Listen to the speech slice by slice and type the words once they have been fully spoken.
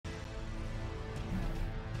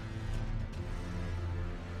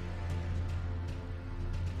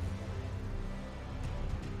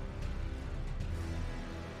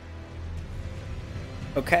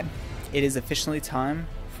Okay, it is officially time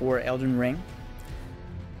for Elden Ring.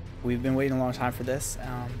 We've been waiting a long time for this,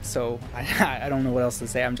 so I don't know what else to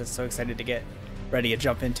say. I'm just so excited to get ready to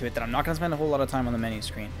jump into it that I'm not going to spend a whole lot of time on the menu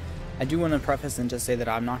screen. I do want to preface and just say that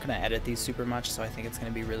I'm not going to edit these super much, so I think it's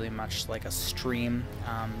going to be really much like a stream,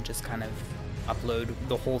 just kind of upload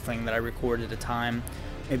the whole thing that I record at a time.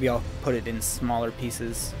 Maybe I'll put it in smaller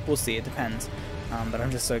pieces. We'll see, it depends. But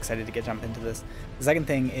I'm just so excited to jump into this. The second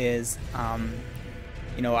thing is,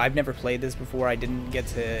 you know, I've never played this before. I didn't get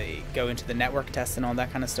to go into the network test and all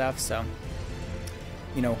that kind of stuff, so,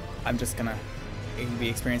 you know, I'm just gonna be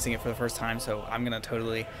experiencing it for the first time, so I'm gonna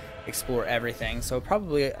totally explore everything. So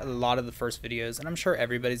probably a lot of the first videos, and I'm sure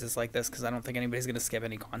everybody's is like this because I don't think anybody's gonna skip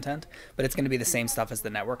any content, but it's gonna be the same stuff as the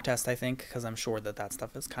network test, I think, because I'm sure that that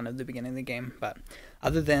stuff is kind of the beginning of the game. But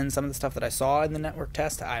other than some of the stuff that I saw in the network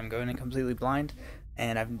test, I'm going in completely blind,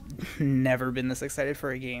 and I've never been this excited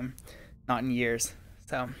for a game, not in years.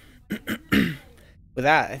 So, with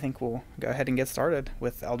that, I think we'll go ahead and get started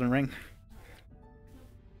with Elden Ring.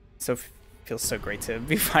 So, feels so great to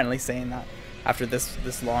be finally saying that after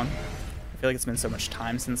this long. I feel like it's been so much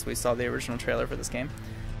time since we saw the original trailer for this game.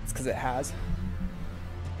 It's because it has.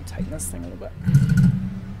 Tighten this thing a little bit.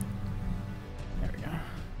 There we go.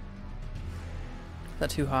 Is that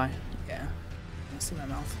too high? Yeah. I see my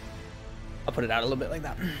mouth. I'll put it out a little bit like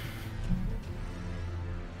that.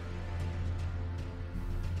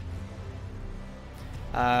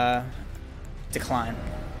 Decline.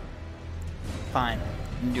 Fine. You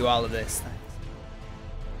can do all of this.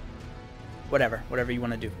 Whatever you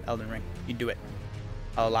want to do, Elden Ring. You do it.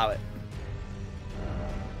 I'll allow it.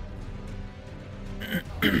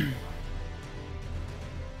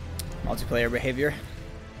 Multiplayer behavior.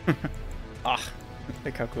 Ah,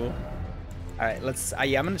 look how cool. Alright, let's,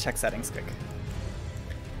 yeah, I'm gonna check settings quick.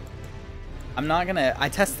 I'm not gonna, I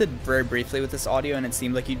tested very briefly with this audio and it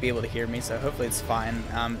seemed like you'd be able to hear me, so hopefully it's fine.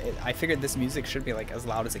 I figured this music should be like as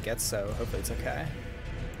loud as it gets, so hopefully it's okay.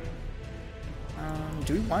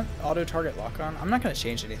 Do we want auto target lock on? I'm not gonna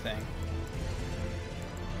change anything.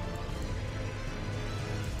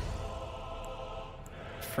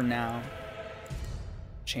 For now.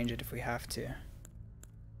 Change it if we have to.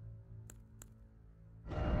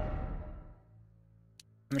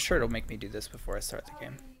 I'm sure it'll make me do this before I start the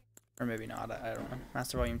game. Or maybe not, I don't know.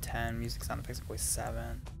 Master volume 10, music sound effects voice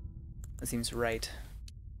 7. That seems right.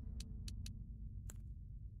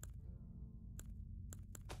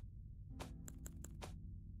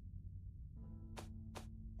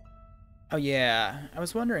 Oh yeah, I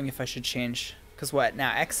was wondering if I should change, because what,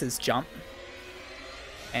 now X is jump,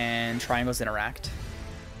 and triangles interact.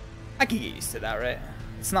 I can get used to that, right?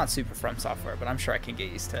 It's not super From Software, but I'm sure I can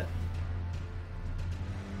get used to it.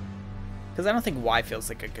 Because I don't think Y feels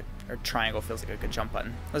like a good, or triangle feels like a good jump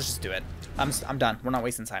button. Let's just do it. I'm done. We're not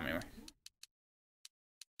wasting time anymore.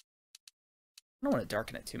 I don't want to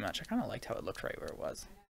darken it too much. I kind of liked how it looked right where it was.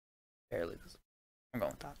 Barely. I'm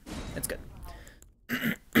going with that. It's good.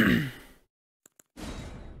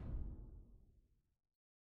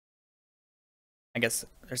 I guess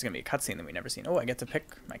there's going to be a cutscene that we've never seen. Oh, I get to pick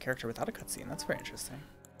my character without a cutscene. That's very interesting.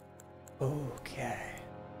 Okay.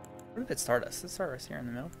 Where did it start us? Did it start us here in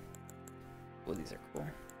the middle? Oh, these are cool.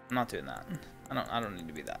 I'm not doing that. I don't need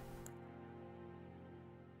to be that.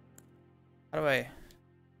 How do I...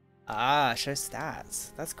 Ah, show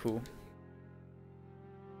stats. That's cool.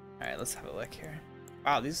 Alright, let's have a look here.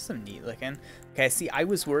 Wow, these are some neat looking. Okay, see, I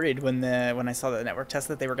was worried when I saw the network test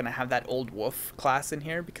that they were gonna have that old wolf class in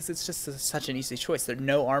here because it's just such an easy choice. There,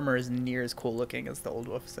 no armor is near as cool looking as the old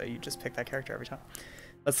wolf, so you just pick that character every time.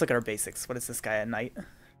 Let's look at our basics. What is this guy, a knight?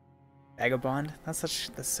 Vagabond? That's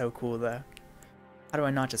so cool though. How do I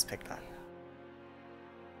not just pick that?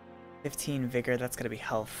 15 vigor, that's gonna be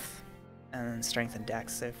health. And then strength and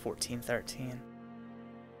dex, so 14, 13.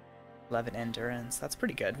 11 endurance, that's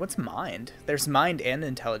pretty good. What's mind? There's mind and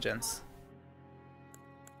intelligence.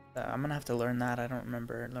 I'm gonna have to learn that. I don't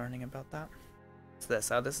remember learning about that. What's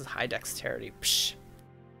this? Oh, this is high dexterity. Psh.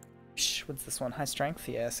 Psh. What's this one? High strength?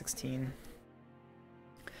 Yeah, 16.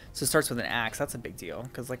 So it starts with an axe. That's a big deal.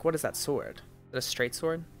 Because, like, what is that sword? Is it a straight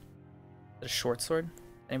sword? Is it a short sword?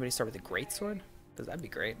 Anybody start with a great sword? Because that'd be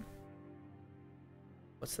great.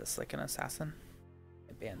 What's this? Like an assassin?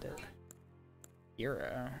 A bandit.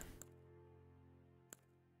 Hero.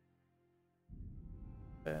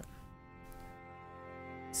 But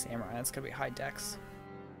samurai, that's gonna be high dex.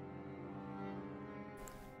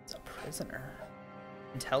 It's a prisoner.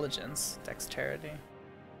 Intelligence, dexterity.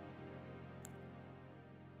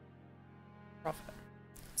 Prophet.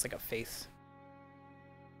 It's like a faith.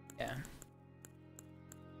 Yeah.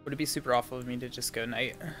 Would it be super awful of me to just go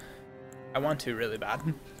knight? I want to really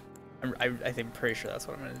bad. I think pretty sure that's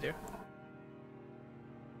what I'm gonna do.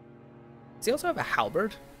 Does he also have a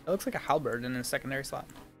halberd? It looks like a halberd in his secondary slot.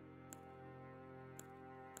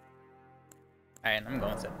 Alright, I'm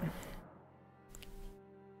going with it.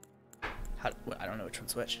 I don't know which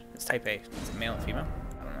one's which. It's type A. Is it male and female?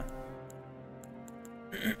 I don't know.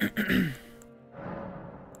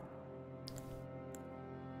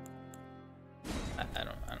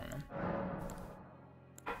 I don't know.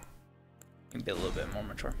 You can be a little bit more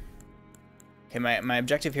mature. Okay, my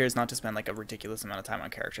objective here is not to spend like a ridiculous amount of time on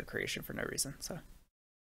character creation for no reason, so.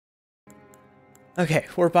 Okay,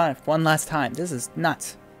 warp on one last time. This is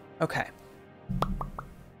nuts. Okay.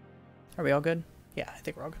 Are we all good? Yeah, I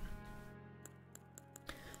think we're all good.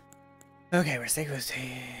 Okay, we're staying with.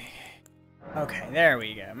 Okay, there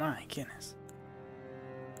we go. My goodness.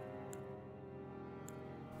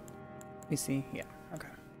 You see? Yeah, okay.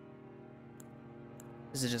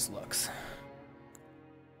 This is just looks.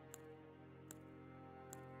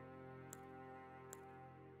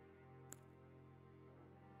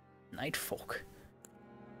 Night folk.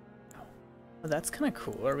 Oh, that's kind of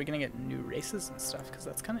cool. Are we gonna get new races and stuff? Because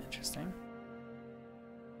that's kind of interesting.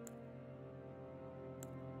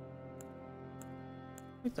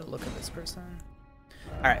 Look at the look of this person.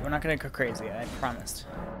 Alright, we're not gonna go crazy, I promised.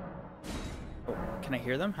 Oh, can I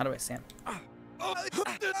hear them? How do I stand?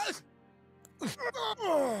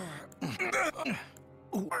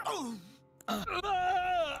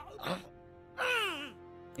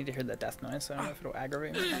 Need to hear that death noise, so I don't know if it'll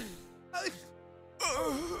aggravate me or not.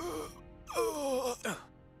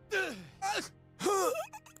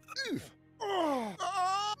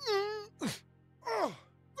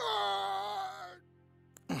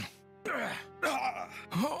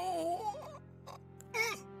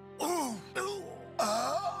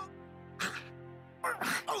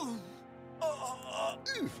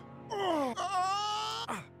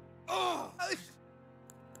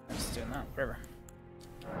 I'm just doing that, whatever.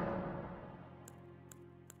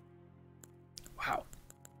 Wow.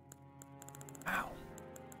 Wow.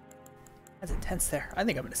 That's intense there. I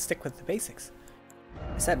think I'm going to stick with the basics.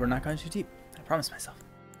 I said we're not going too deep. I promised myself.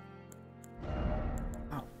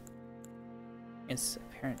 Wow. It's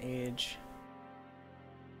apparent age.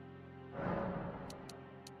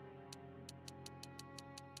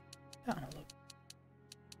 Down a little.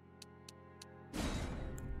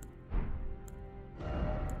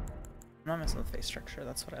 I'm not messing with face structure.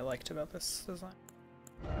 That's what I liked about this design.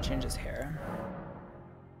 Change his hair.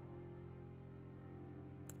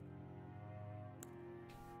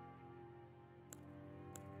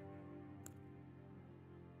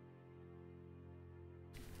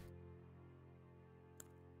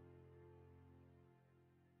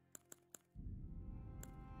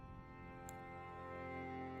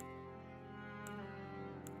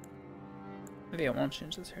 Maybe I won't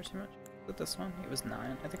change his hair too much. With this one, it was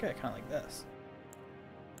 9. I think I kind of like this.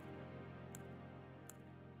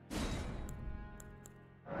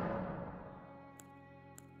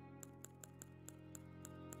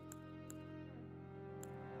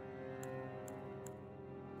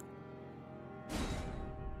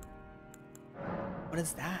 What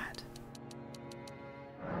is that?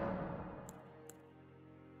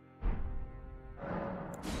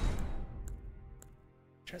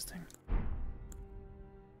 Interesting.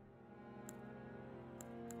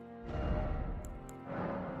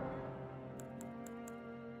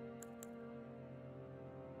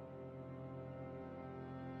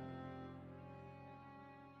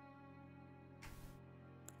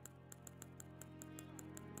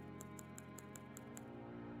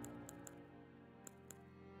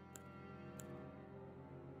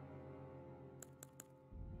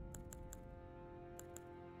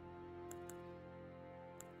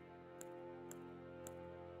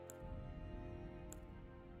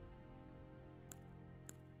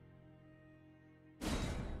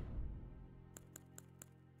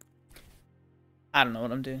 I don't know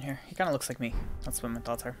what I'm doing here. He kind of looks like me. That's what my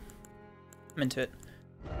thoughts are. I'm into it.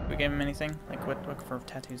 Do we give him anything? Like, what for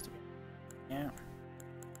tattoos do we? Yeah.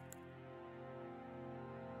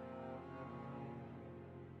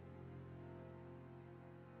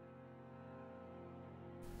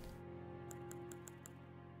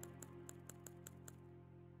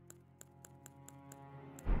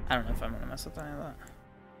 I don't know if I'm gonna mess with any of that.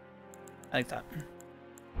 I like that.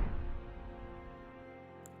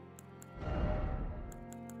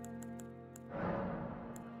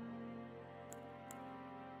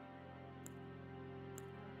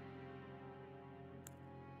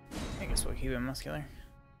 I guess we'll keep him muscular.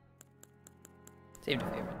 Save to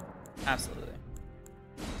favorite. Absolutely.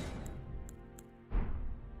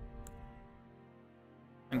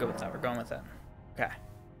 I'm good with that. We're going with it. Okay.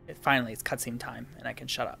 Finally, it's cutscene time, and I can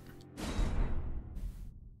shut up.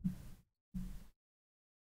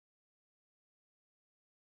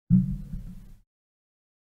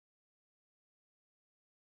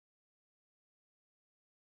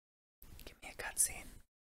 Give me a cutscene.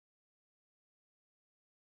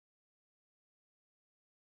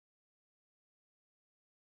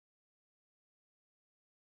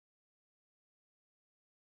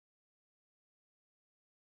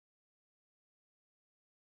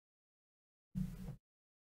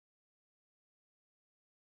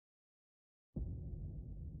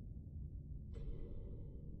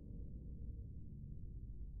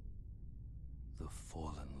 The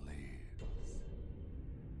fallen leaves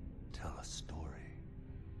tell a story.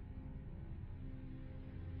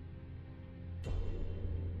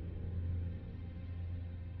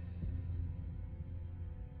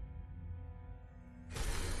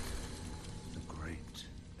 The great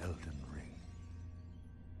Elden Ring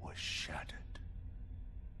was shattered.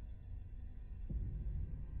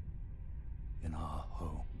 In our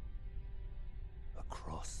home,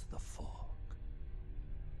 across the fog,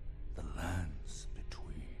 the lands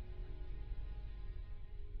between.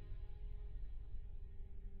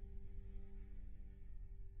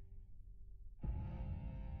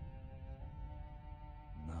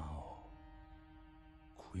 Now,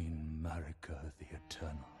 Queen Marika the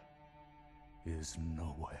Eternal is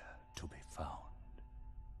nowhere to be found.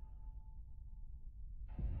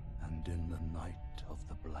 And in the night of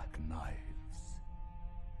the Black Knives,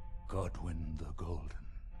 Godwyn the Golden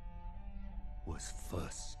was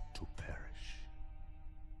first to perish.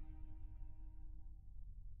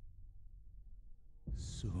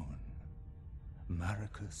 Soon,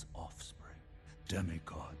 Marika's offspring,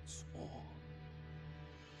 demigods all,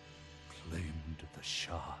 claimed the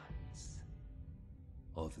shards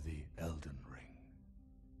of the Elden Ring.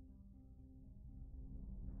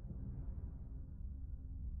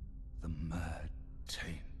 The mad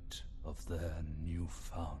taint of their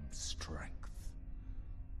newfound strength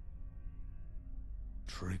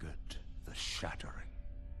triggered the shattering.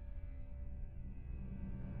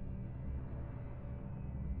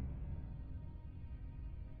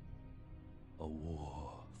 A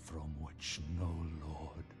war from which no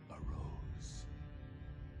lord arose.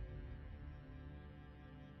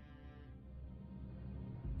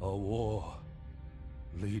 A war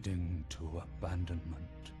leading to abandonment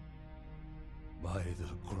by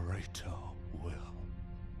the greater will.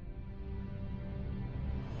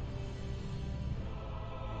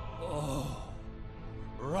 Oh,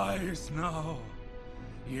 rise now,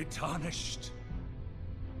 ye tarnished,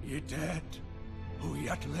 ye dead who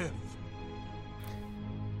yet live.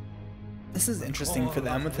 This is interesting for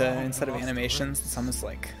them with the, instead of animations, it's almost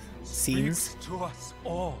like scenes. To us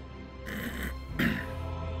all.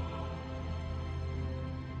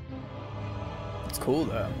 It's cool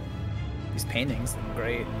though. These paintings are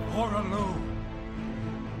great. Horalu,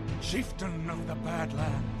 chieftain of the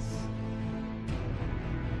Badlands.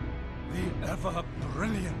 The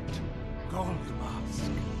ever-brilliant Gold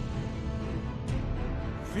Mask.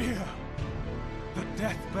 Fear, the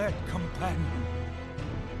deathbed companion.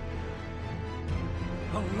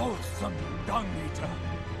 The loathsome dung-eater.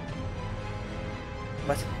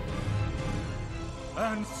 What?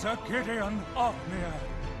 And Sir Gideon Ofnir.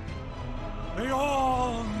 The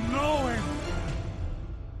all-knowing.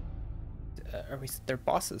 Are we? They're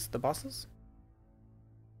bosses. The bosses?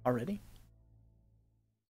 Already?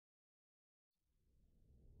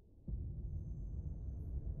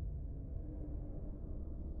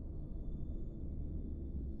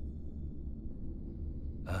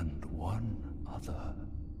 And one other,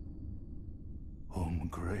 whom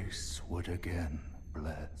grace would again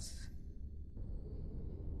bless.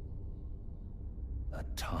 A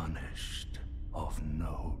tarnished of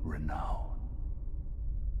no renown.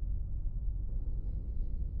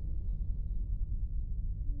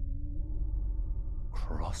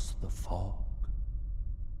 Cross the fog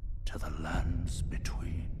to the lands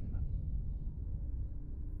between.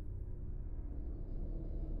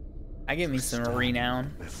 I get me some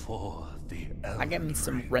renown. Before the I get me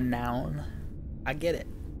some renown. I get it.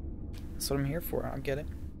 That's what I'm here for. I get it.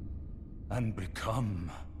 And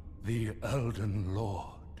become the Elden Lord.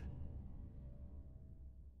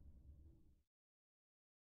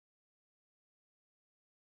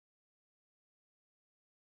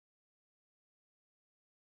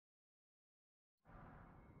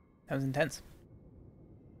 That was intense.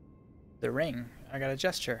 The ring. I got a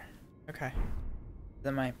gesture. Okay. Is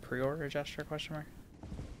that my pre-order gesture, question mark?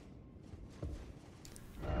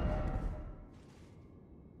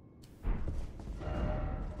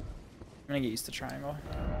 I'm gonna get used to triangle.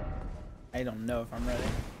 I don't know if I'm ready.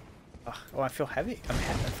 Ugh. Oh, I feel heavy. I'm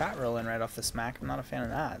fat rolling right off the smack. I'm not a fan of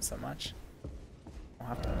that so much. I'll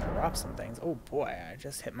have to drop some things. Oh boy, I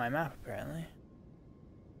just hit my map apparently.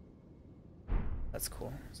 That's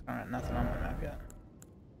cool. So I got nothing on my map yet.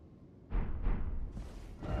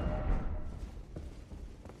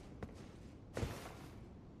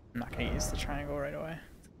 I'm not gonna use the triangle right away.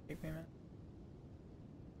 Take me a minute.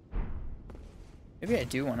 Maybe I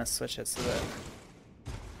do want to switch it so that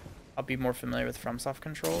I'll be more familiar with FromSoft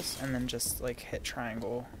controls and then just like hit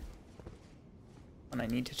triangle when I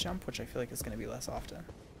need to jump, which I feel like is going to be less often.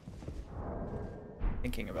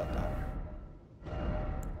 Thinking about that.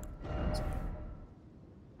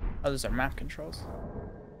 Oh, those are map controls.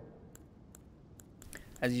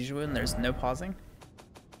 As usual, and there's no pausing.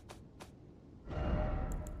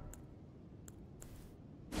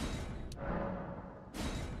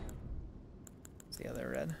 See how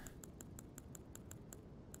they're red.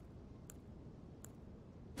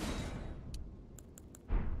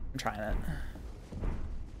 I'm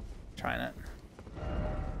trying it.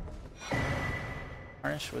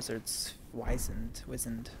 Tarnish Wizards, Wizened,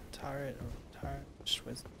 Turret,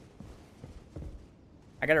 Wizard.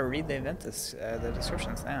 I gotta read the the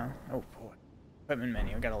descriptions now. Oh boy. Equipment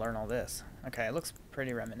menu, we gotta learn all this. Okay, it looks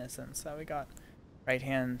pretty reminiscent. So we got right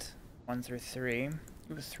hand 1 through 3. You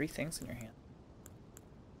have 3 things in your hand.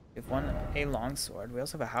 We have a longsword. We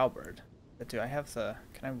also have a halberd. But do I have the...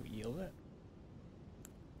 Can I wield it?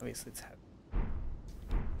 Obviously it's heavy.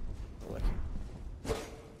 Look.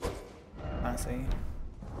 Classy.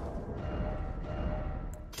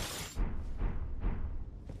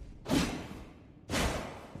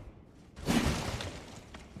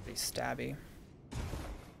 Pretty stabby.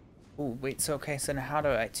 Ooh, wait, so okay, so now how do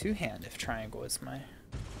I two-hand if triangle is my...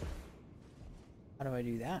 How do I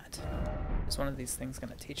do that? Is one of these things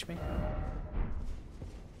gonna teach me?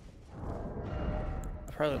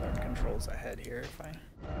 I'll probably learn controls ahead here if I...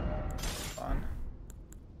 on.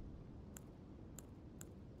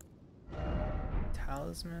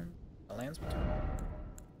 Talisman? The lands between.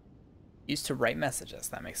 Used to write messages,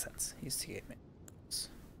 that makes sense. Used to give me.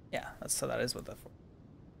 Yeah, so that is what that for.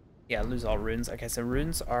 Yeah, lose all runes. Okay, so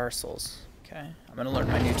runes are souls. Okay, I'm gonna learn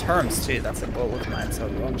my new terms too. That's a goal with mine, so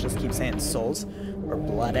we won't just keep saying souls or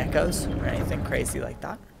blood echoes or anything crazy like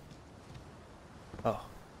that. Oh.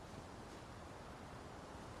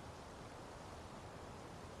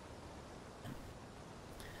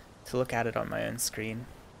 To look at it on my own screen,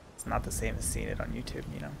 it's not the same as seeing it on YouTube,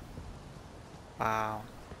 you know? Wow.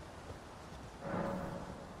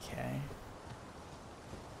 Okay.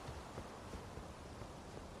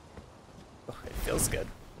 Oh, it feels good.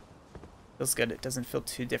 Feels good. It doesn't feel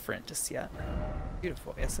too different just yet.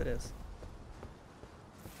 Beautiful. Yes, it is.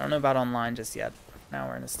 I don't know about online just yet. Now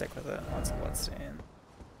we're gonna stick with it. Lots of bloodstain.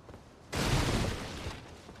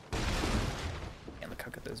 And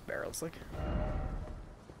look at those barrels. Look.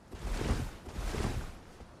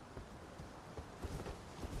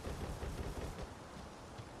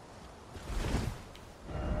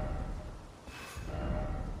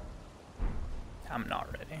 I'm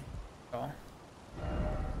not ready at all.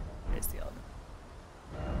 Here's the Elden.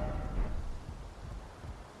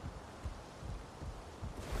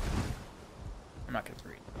 I'm not gonna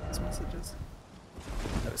read these messages.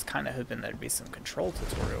 I was kind of hoping there'd be some control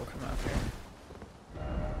tutorial come up here.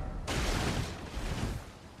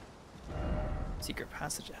 Secret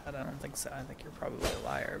passage ahead? I don't think so. I think you're probably a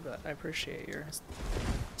liar, but I appreciate your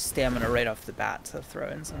stamina right off the bat to throw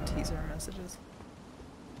in some teaser messages.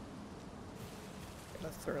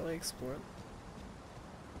 Gotta thoroughly explore it.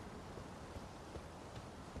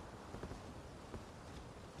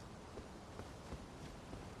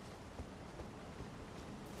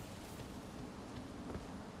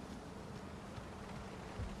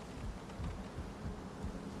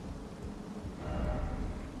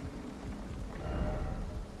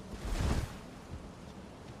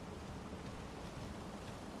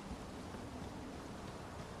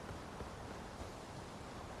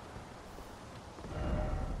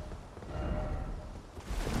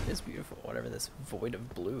 It is beautiful, whatever this void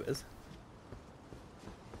of blue is.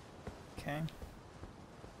 Okay.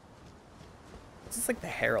 This is like the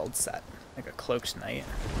Herald set, like a cloaked knight.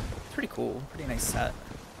 Pretty cool, pretty nice set.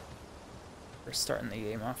 We're starting the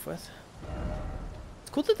game off with. It's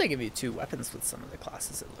cool that they give you 2 weapons with some of the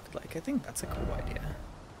classes, it looked like. I think that's a cool idea.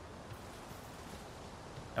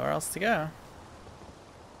 Nowhere else to go.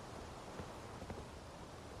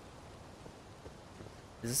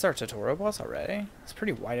 Is this our tutorial boss already? It's a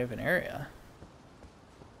pretty wide open area.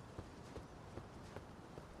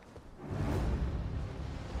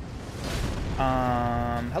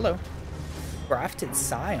 Hello. Grafted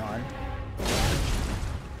Scion.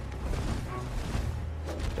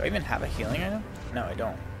 Do I even have a healing item? No, I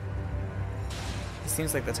don't. He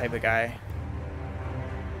seems like the type of guy.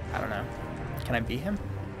 I don't know. Can I beat him?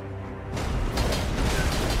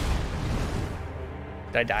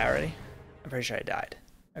 Did I die already? I'm pretty sure I died.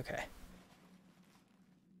 Okay.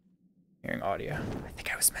 Hearing audio. I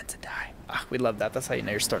think I was meant to die. Ah, we love that. That's how you know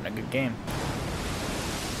you're starting a good game.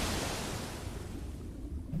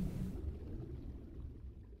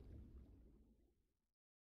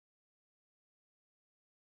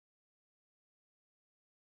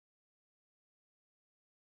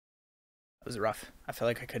 That was rough. I feel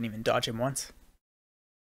like I couldn't even dodge him once.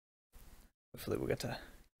 Hopefully we'll get to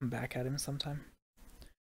come back at him sometime.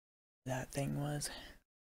 That thing was.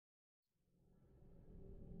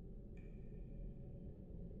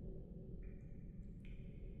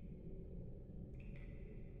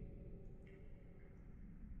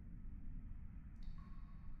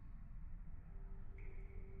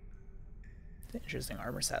 It's an interesting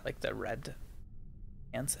armor set, like the red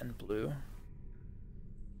pants and blue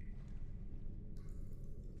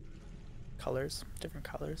colors, different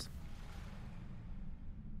colors.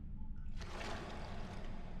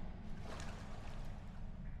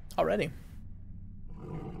 Already.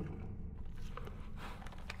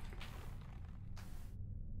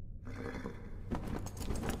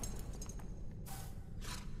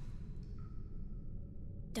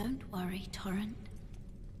 Don't worry, Torrent.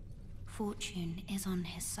 Fortune is on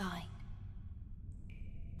his side.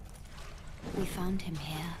 We found him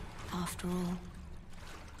here, after all.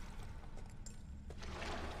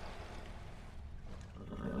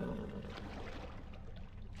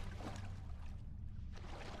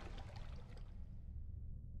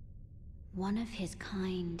 One of his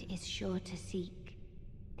kind is sure to seek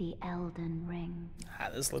the Elden Ring. Ah,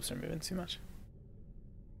 those lips are moving too much.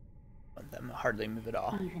 Let them hardly move at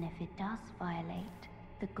all. Even if it does violate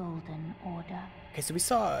the Golden Order. Okay, so we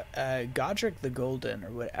saw Godric the Golden,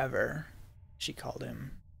 or whatever she called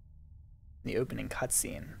him, in the opening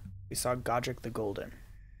cutscene. We saw Godric the Golden.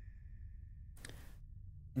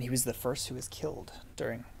 And he was the first who was killed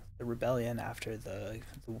during the rebellion after the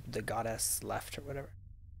goddess left or whatever.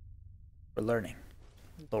 We're learning.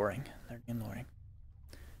 Learning and loring.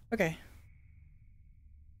 Okay.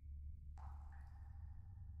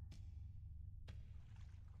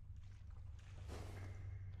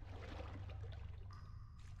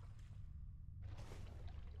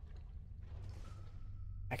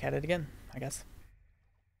 Back at it again, I guess.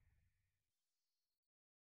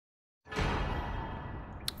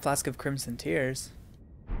 Flask of Crimson Tears.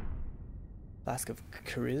 Flask of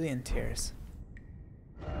Carillion Tears.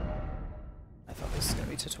 I thought this was going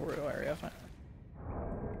to be tutorial area finally.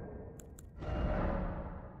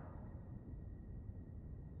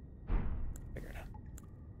 Figured out.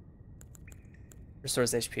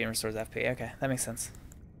 Restores HP and restores FP. Okay, that makes sense.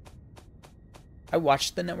 I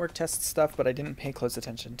watched the network test stuff, but I didn't pay close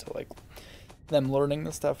attention to like them learning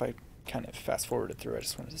the stuff. I kind of fast forwarded through. I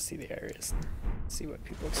just wanted to see the areas and see what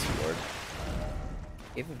people explored.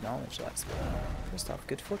 Cave of Knowledge last one. First off,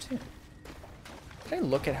 good fortune. Did I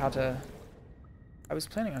look at how to... I was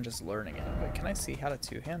planning on just learning it, but can I see how to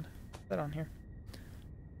two-hand? Is that on here?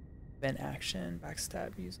 Vent action,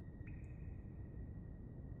 backstab, use...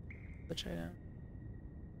 Switch item.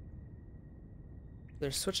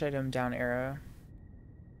 There's switch item, down arrow.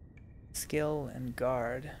 Skill and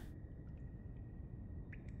guard.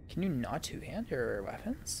 Can you not two-hand your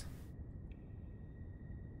weapons?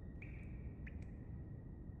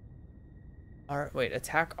 Wait,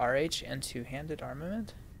 attack RH and two-handed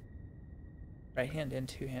armament? Right hand and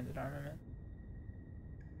two-handed armament.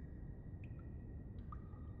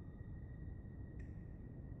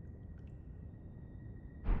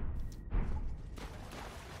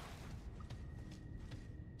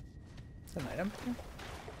 Is that an item here?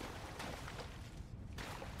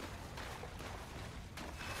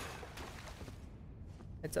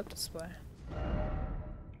 Heads up display.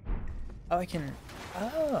 Oh, I can...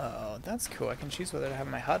 Oh, that's cool. I can choose whether to have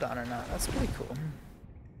my HUD on or not. That's pretty cool.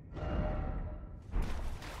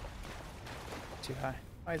 Too high.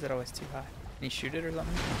 Why is it always too high? Can you shoot it or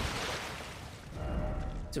something?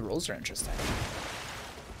 The rolls are interesting.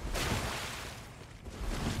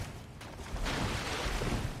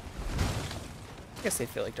 I guess they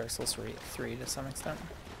feel like Dark Souls 3 to some extent.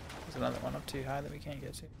 There's another one up too high that we can't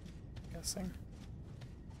get to, I'm guessing.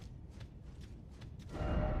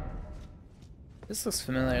 This looks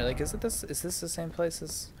familiar. Like, is this the same place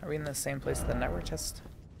as... Are we in the same place as the network test?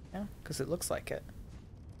 Yeah, because it looks like it.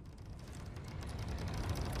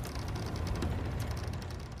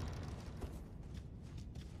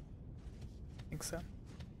 I think so.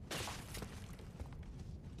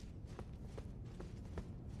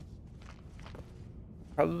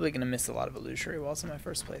 Probably gonna miss a lot of illusory walls in my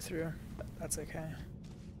first playthrough, but that's okay.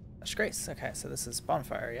 Lost Grace. Okay, so this is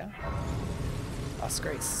Bonfire, yeah? Lost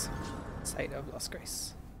Grace. Site of Lost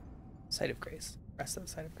Grace. Site of Grace. Rest of the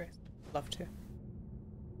Site of Grace. Love to.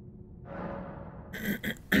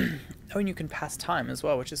 Oh, and you can pass time as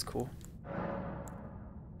well, which is cool.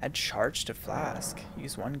 Add charge to flask.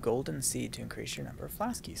 Use 1 golden seed to increase your number of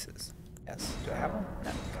flask uses. Yes. Do I have one?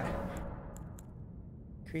 No. Okay.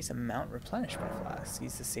 Increase amount replenished by flask.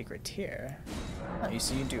 Use the sacred tier. Oh, you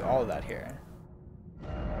see, you do all of that here.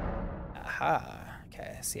 Aha.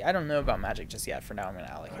 Okay. See, I don't know about magic just yet. For now, I'm going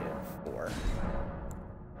to allocate it 4.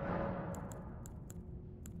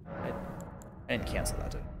 I didn't cancel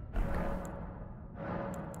that, did I? Okay.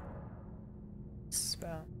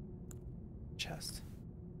 Spell. Chest.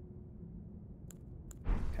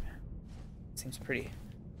 Okay. Seems pretty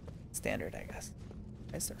standard, I guess.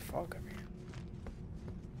 Why is there fog over here?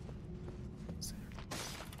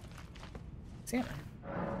 Salmon.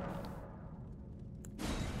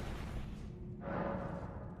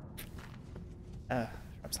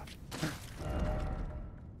 I'm soft.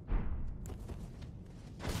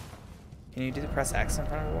 Can you do the press X in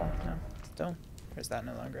front of the wall? No? Still? Or is that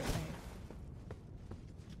no longer a thing?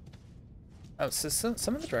 Oh, so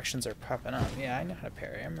some of the directions are popping up. Yeah, I know how to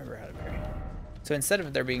parry. I remember how to parry. So instead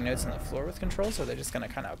of there being notes on the floor with controls, are they just going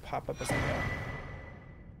to kind of pop up as they go?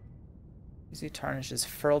 Use tarnishes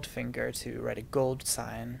furled finger to write a gold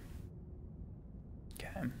sign.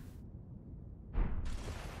 Okay.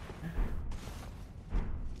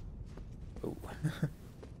 Ooh.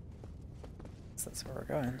 So that's where we're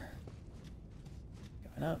going.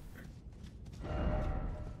 Going up.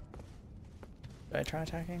 Should I try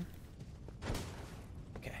attacking?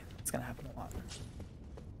 Okay, it's gonna happen a lot.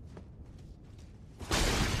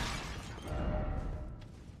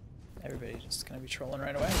 Everybody's just gonna be trolling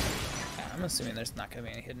right away. Yeah, I'm assuming there's not gonna be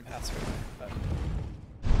any hidden paths right there,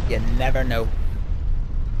 but you never know.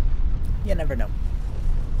 You never know.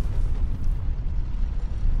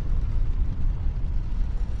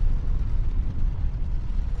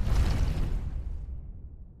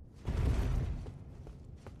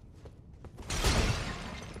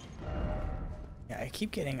 I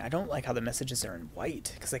keep getting, I don't like how the messages are in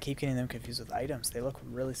white, because I keep getting them confused with items. They look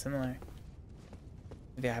really similar.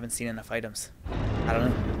 Maybe I haven't seen enough items. I don't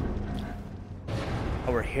know.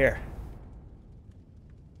 Oh, we're here.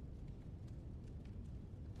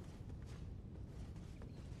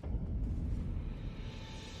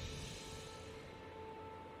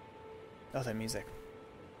 Oh, that music.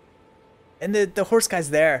 And the horse guy's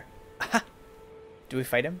there. Do we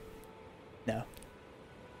fight him? No.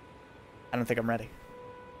 I don't think I'm ready.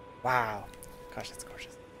 Wow. Gosh, that's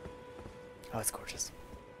gorgeous. Oh, it's gorgeous.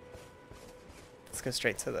 Let's go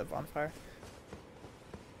straight to the bonfire.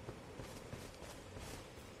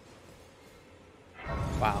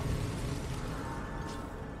 Wow.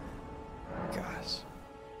 Gosh.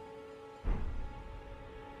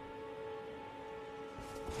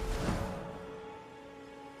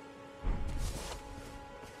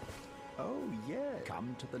 Oh, yeah.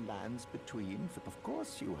 Come to the lands between. Of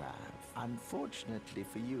course you have. Unfortunately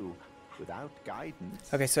for you, without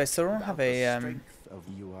guidance. Okay, so I still don't have a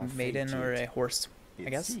maiden or a fated, horse, I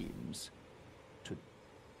guess. Seems to.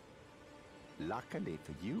 Luckily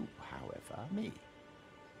for you, however, me.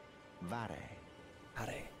 Vare.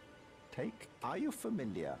 Vare. Take. Are you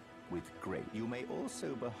familiar with grace? You may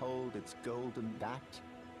also behold its golden. That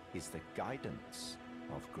is the guidance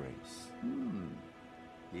of grace.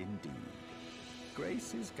 Indeed.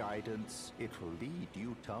 Grace's guidance, it will lead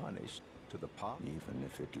you tarnished to the path. Even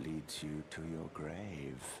if it leads you to your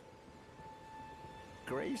grave.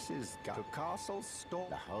 Grace's to Castle Storm,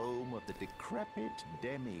 the home of the decrepit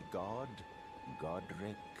demigod,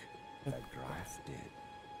 Godric the Grafted.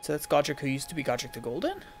 So that's Godric, who used to be Godric the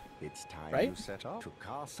Golden? It's time right? you set off to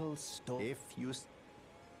Castle Storm. If you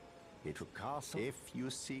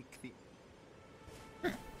seek the.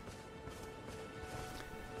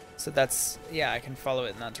 So that's, yeah, I can follow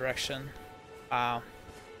it in that direction. Wow.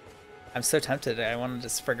 I'm so tempted. I want to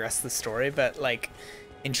just progress the story, but like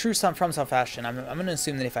in true FromSoft fashion, I'm going to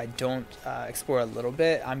assume that if I don't explore a little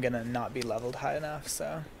bit, I'm going to not be leveled high enough.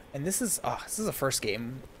 So, and this is the first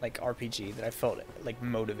game, like RPG, that I felt like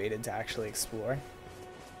motivated to actually explore.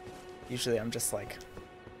 Usually I'm just like,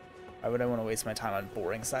 why would I want to waste my time on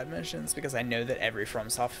boring side missions? Because I know that every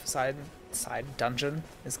FromSoft side dungeon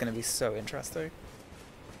is going to be so interesting.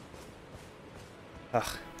 Ugh,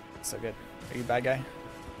 so good. Are you a bad guy?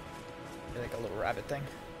 You're like a little rabbit thing.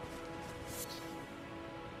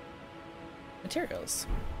 Materials.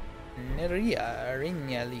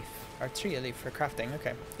 Arinia leaf. Artria leaf for crafting.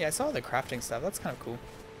 Okay. Yeah, I saw the crafting stuff. That's kind of cool.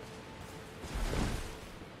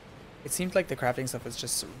 It seemed like the crafting stuff was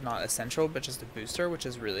just not essential, but just a booster, which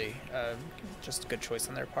is really just a good choice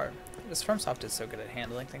on their part. This FromSoft is so good at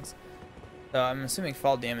handling things. So I'm assuming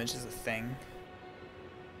fall damage is a thing.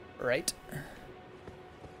 Right?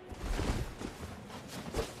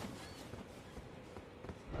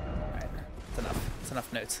 Alright. That's enough. That's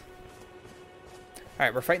enough notes.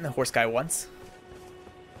 Alright, we're fighting the horse guy once.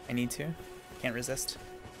 I need to. Can't resist.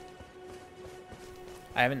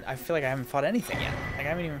 I feel like I haven't fought anything yet. Like I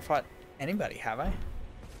haven't even fought anybody, have I?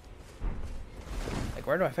 Like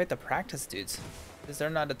where do I fight the practice dudes? Is there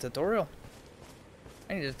not a tutorial?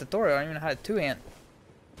 I need a tutorial. I don't even know how to two-hand.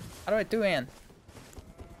 How do I two-hand?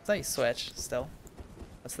 It's how you switch still.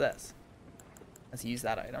 What's this? Let's use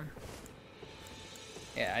that item.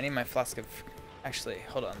 Yeah, I need my flask of... Actually,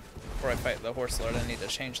 hold on. Before I fight the horse lord, I need to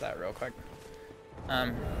change that real quick.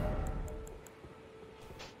 I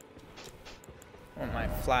want my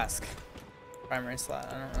flask. Primary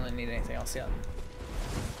slot. I don't really need anything else yet.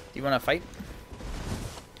 Do you want to fight?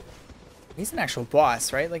 He's an actual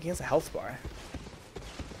boss, right? Like, he has a health bar.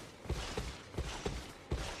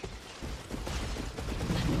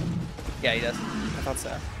 Yeah, he does. I thought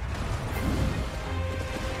so.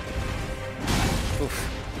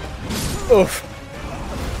 Oof. Oof.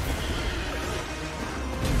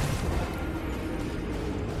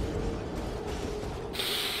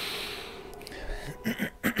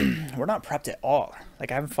 We're not prepped at all.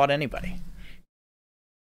 Like, I haven't fought anybody.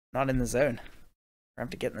 Not in the zone. I have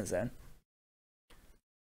to get in the zone.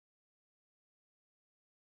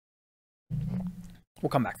 We'll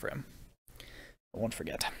come back for him. I won't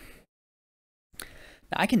forget.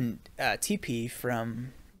 Now, I can TP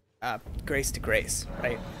from grace to grace,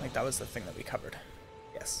 right? Like, that was the thing that we covered.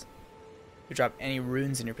 Yes. You drop any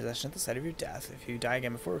runes in your possession at the site of your death. If you die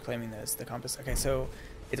again before reclaiming those, the compass... Okay, so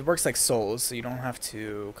it works like souls, so you don't have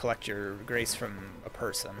to collect your grace from a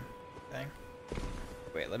person. Thing.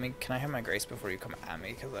 Wait, can I have my grace before you come at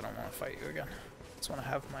me? Because I don't want to fight you again. I just want to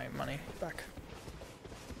have my money back.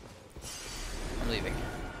 I'm leaving.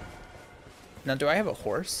 Now, do I have a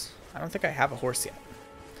horse? I don't think I have a horse yet.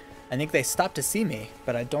 I think they stopped to see me,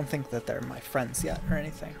 but I don't think that they're my friends yet or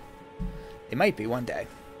anything. They might be one day.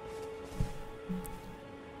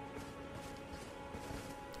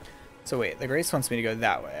 So wait, the Grace wants me to go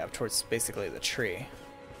that way, up towards basically the tree.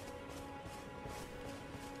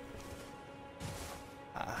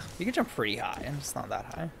 You can jump pretty high, and it's not that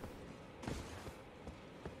high.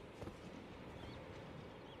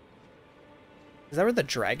 Is that where the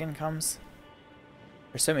dragon comes?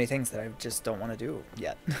 There's so many things that I just don't want to do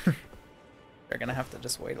yet. They're gonna have to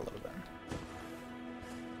just wait a little bit.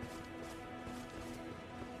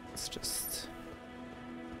 Let's just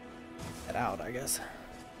head out, I guess.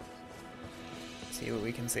 See what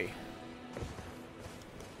we can see.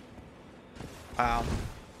 Wow.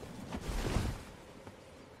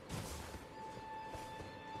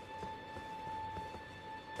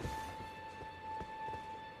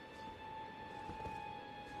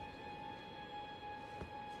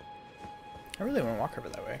 I really want to walk over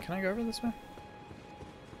that way. Can I go over this way?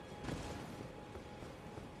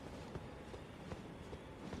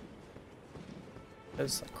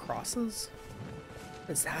 There's like crosses?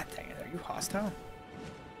 What is that thing? Are you hostile?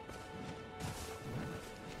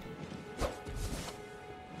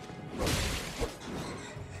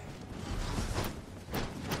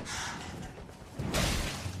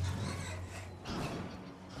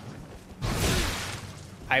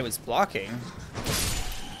 I was blocking.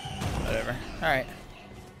 Whatever. Alright.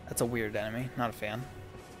 That's a weird enemy. Not a fan.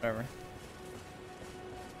 Whatever.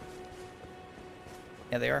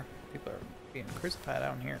 Yeah, they are. People are being crucified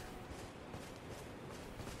out here.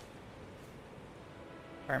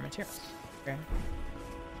 Fire materials. Okay.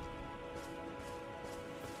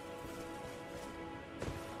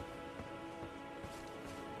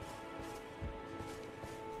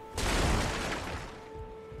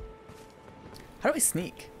 How do I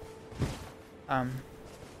sneak?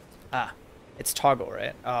 It's toggle,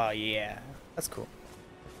 right? Oh, yeah. That's cool.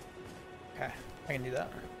 Okay, I can do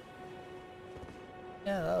that.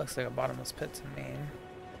 Yeah, that looks like a bottomless pit to me.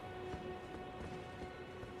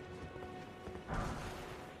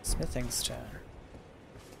 Smithing stone.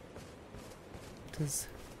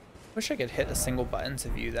 Wish I could hit a single button to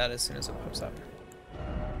view that as soon as it pops up.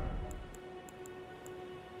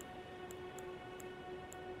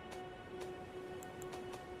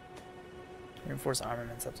 Reinforce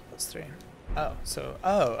armaments up to +3. Oh, so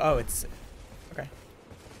oh, it's okay.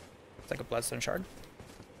 It's like a bloodstone shard.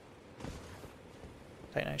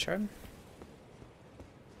 Titanite shard.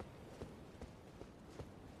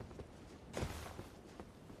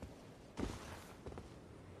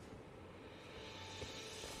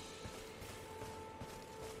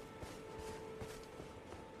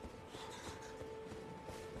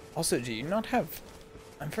 Also, do you not have...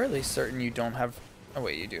 I'm fairly certain you don't have... Oh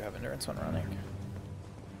wait, you do have endurance when running.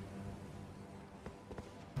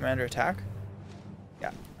 Commander attack?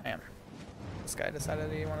 Yeah, I am. This guy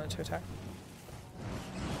decided he wanted to attack.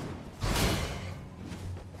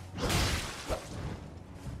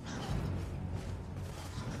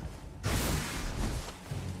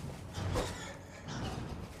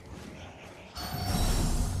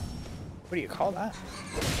 What do you call that?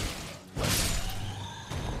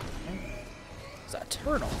 Is that a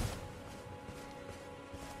turtle?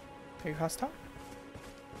 Are you hostile?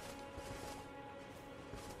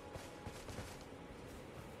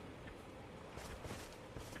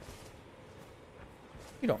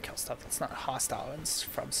 You don't kill stuff that's not hostile and it's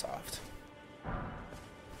from soft.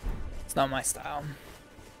 It's not my style.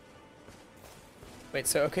 Wait,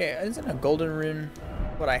 so okay, isn't a golden rune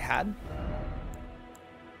what I had?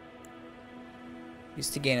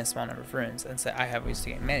 Used to gain a small number of runes, and say I have used to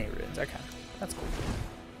gain many runes. Okay, that's cool.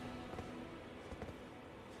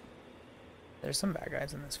 There's some bad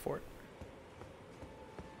guys in this fort.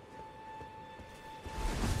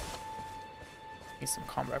 Need some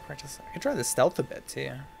combat practice. I could try the stealth a bit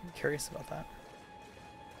too. I'm curious about that.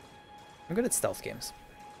 I'm good at stealth games.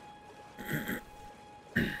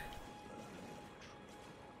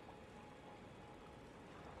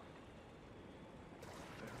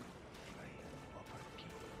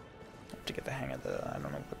 Have to get the hang of the, I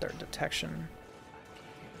don't know what their detection.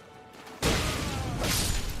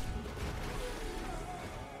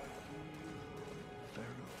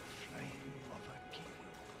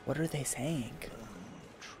 What are they saying?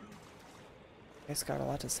 It's got a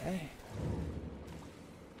lot to say.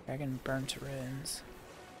 Dragon burnt ruins.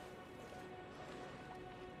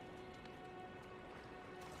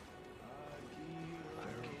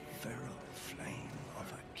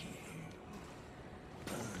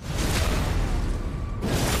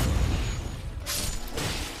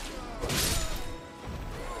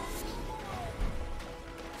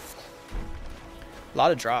 A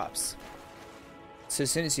lot of drops. So as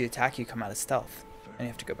soon as you attack, you come out of stealth, and you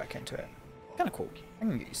have to go back into it. Kind of cool. I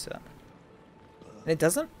can get used to that. And it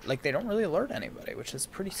doesn't, like, they don't really alert anybody, which is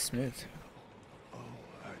pretty smooth.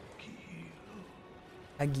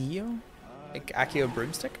 Agio? Like Accio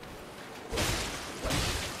broomstick?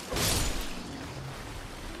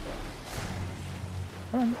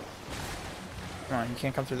 Come on. Come on, you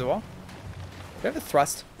can't come through the wall? Do I have a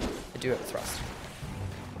thrust? I do have a thrust.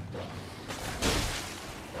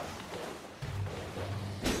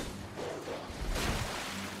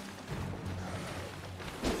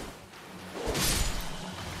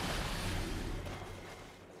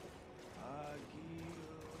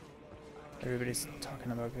 Everybody's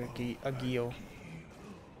talking about Agio.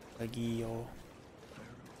 Agio.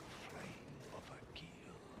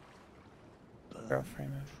 Barrel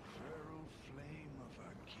frame of...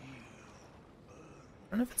 I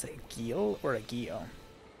don't know if it's a Gil or a Gio.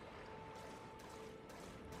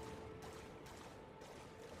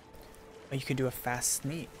 Oh, you can do a fast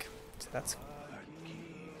sneak. So that's...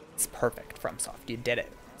 It's perfect from soft. You did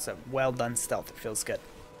it. It's a well done stealth. It feels good.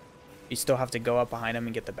 You still have to go up behind him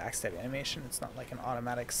and get the backstab animation. It's not like an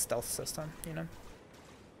automatic stealth system, you know?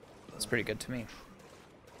 It's pretty good to me.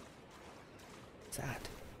 What's that?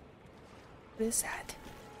 What is that?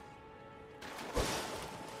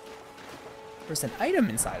 There's an item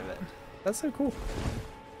inside of it. That's so cool.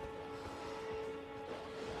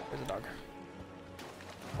 There's a dog.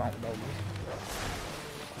 Come on, doggy.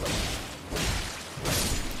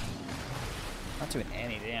 Not doing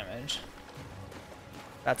any damage.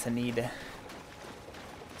 That's a need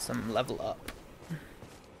some level up.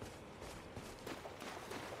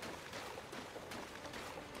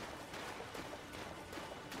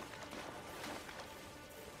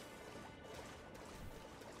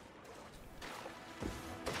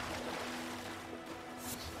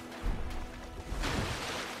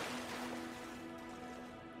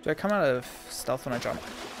 Do I come out of stealth when I jump?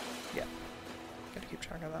 Yeah. Gotta keep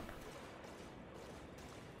track of that.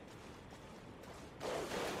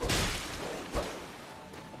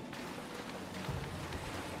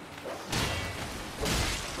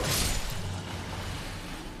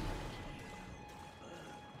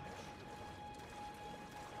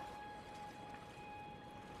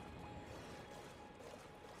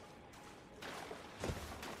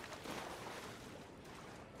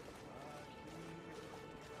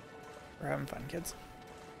 We're having fun, kids.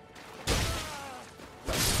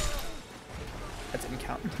 That didn't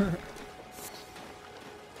count.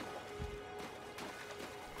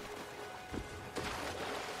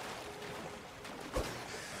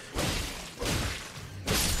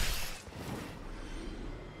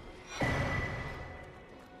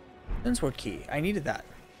 Sword key. I needed that.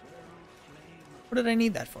 What did I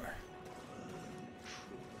need that for?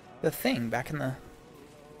 The thing back in the...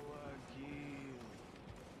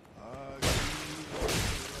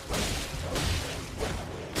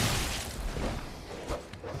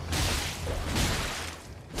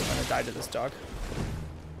 I'm gonna die to this dog.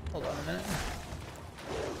 Hold on a minute.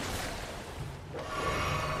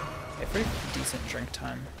 Okay, pretty decent drink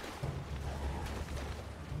time.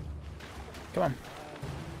 Come on.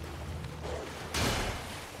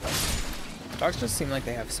 Dogs just seem like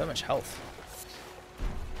they have so much health.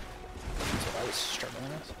 That's what I was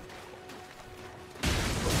struggling with.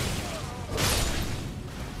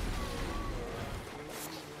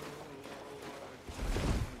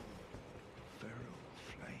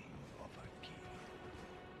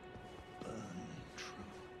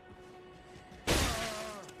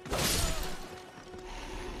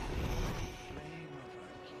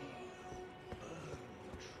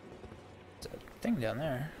 There's a thing down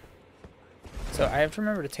there. So I have to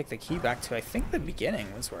remember to take the key back to, I think the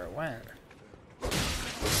beginning was where it went.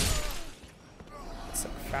 It's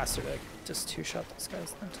faster to just two-shot those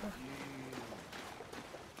guys than to...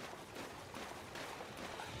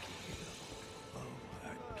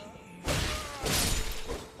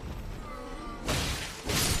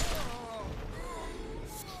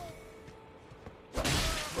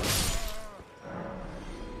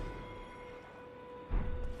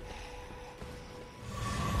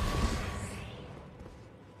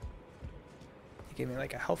 Gave me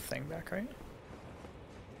like a health thing back, right?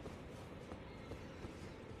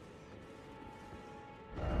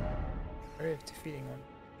 Area of defeating one.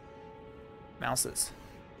 Mouses.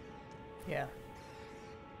 Yeah.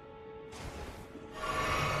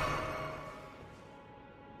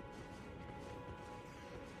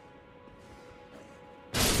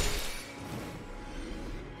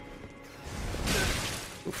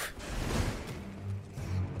 Oof.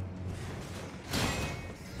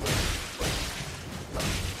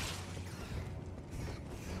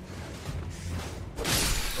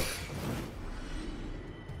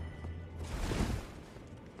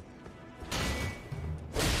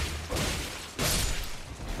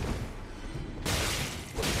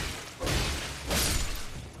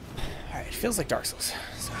 Feels like Dark Souls.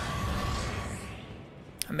 So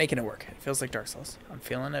I'm making it work. It feels like Dark Souls. I'm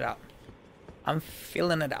feeling it out. I'm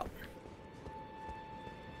feeling it out.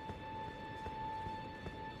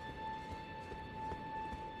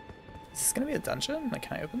 Is this gonna be a dungeon? Like,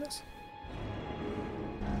 can I open this?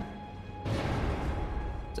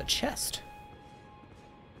 It's a chest.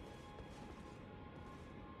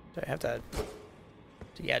 Do I have to...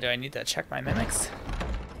 Yeah, do I need to check my mimics?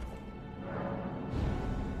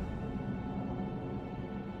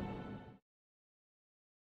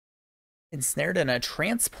 Ensnared in a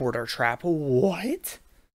transporter trap. What?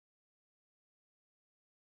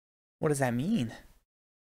 What does that mean?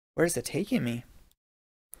 Where's it taking me?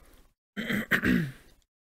 Should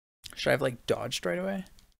I have like dodged right away?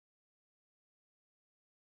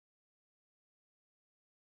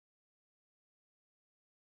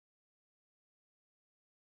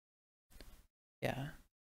 Yeah.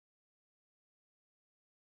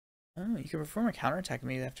 Oh, you can perform a counterattack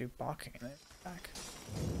immediately after blocking it back.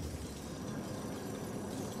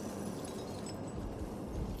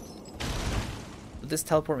 Would this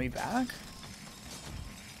teleport me back?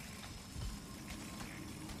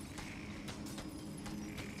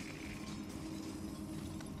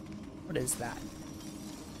 What is that?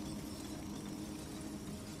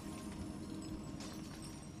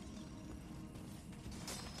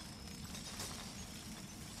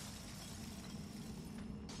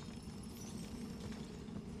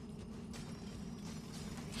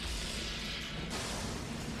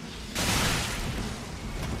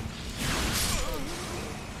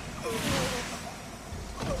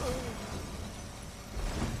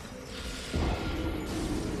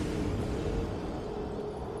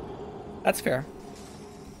 That's fair.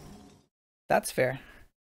 That's fair.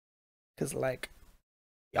 Cause like,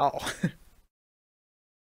 y'all.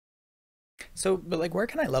 So, but like, where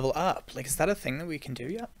can I level up? Like, is that a thing that we can do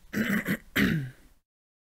yet?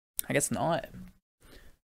 I guess not.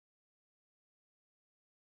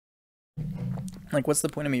 Like, what's the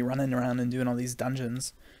point of me running around and doing all these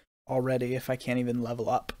dungeons already if I can't even level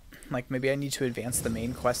up? Like, maybe I need to advance the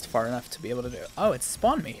main quest far enough to be able to do it. Oh, it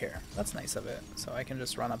spawned me here. That's nice of it. So I can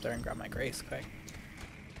just run up there and grab my grace quick.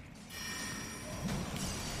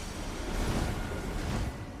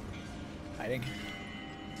 Hiding.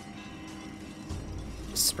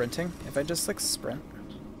 Sprinting? If I just, like, sprint.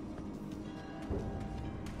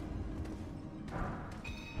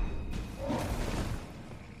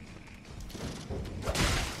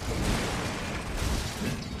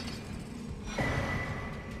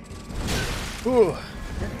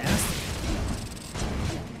 You're nasty.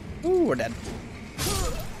 Ooh, we're dead.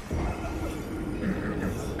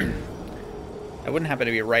 I wouldn't happen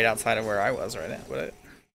to be right outside of where I was right now, would it?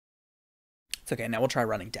 It's okay, now we'll try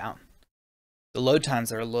running down. The load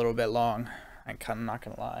times are a little bit long. I'm kind of not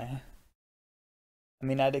gonna lie. I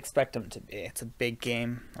mean, I'd expect them to be. It's a big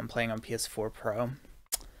game. I'm playing on PS4 Pro.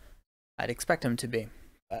 I'd expect them to be,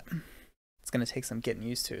 but it's gonna take some getting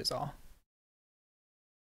used to is all.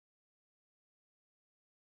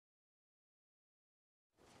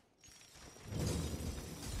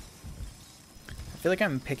 I feel like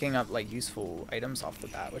I'm picking up like useful items off the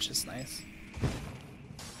bat, which is nice.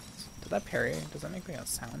 Did that parry? Does that make me a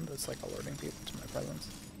sound that's like alerting people to my presence?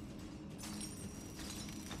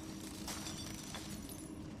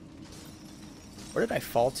 Where did I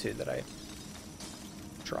fall to that I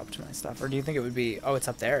dropped my stuff? Or do you think it would be... Oh, it's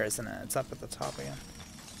up there, isn't it? It's up at the top again.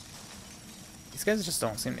 These guys just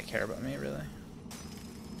don't seem to care about me, really.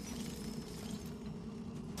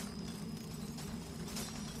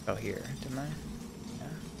 Oh, here, didn't I?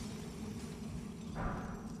 Yeah.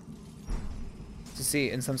 To see,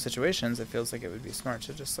 in some situations, it feels like it would be smart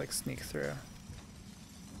to just, like, sneak through.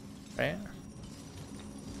 Right?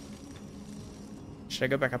 Should I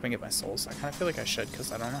go back up and get my souls? I kind of feel like I should,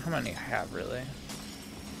 because I don't know how many I have, really.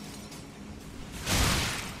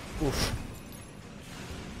 Oof.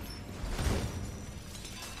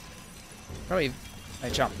 Probably, I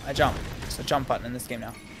jump. There's a jump button in this game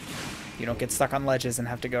now. You don't get stuck on ledges and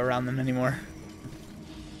have to go around them anymore.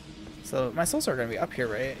 So, my souls are going to be up here,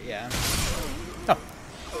 right? Yeah. Oh,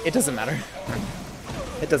 it doesn't matter.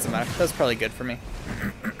 It doesn't matter. That's probably good for me.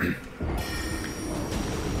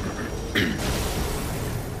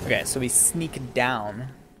 Okay, so we sneak down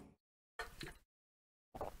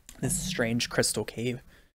this strange crystal cave.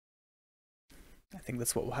 I think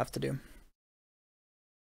that's what we'll have to do.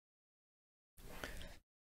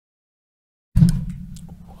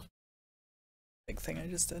 Big thing I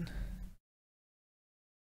just did.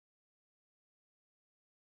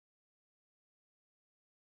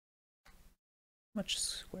 Much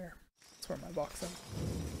square. That's where my box is.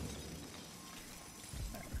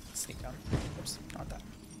 Alright, sneak down. Oops, not that.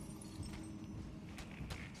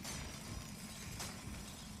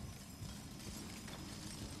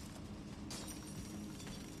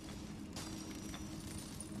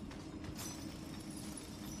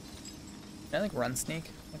 Can I like run sneak?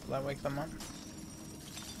 Like, will that wake them up?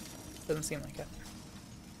 Doesn't seem like it.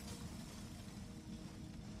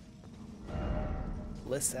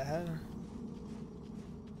 List ahead.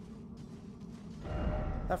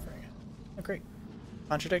 Suffering. Oh great.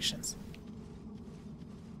 Contradictions.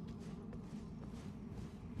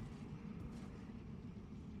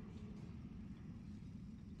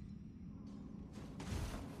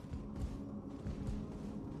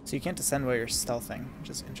 So you can't descend while you're stealthing, which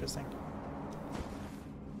is interesting.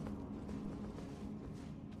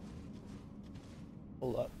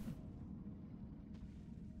 Hold up.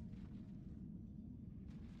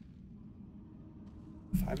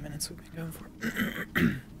 Five minutes we've been going for.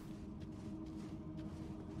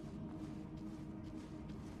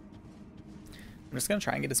 I'm just gonna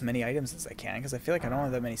try and get as many items as I can because I feel like I don't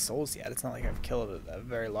have that many souls yet. It's not like I've killed a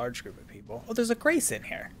very large group of people. Oh, there's a grace in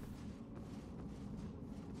here.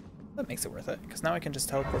 That makes it worth it because now I can just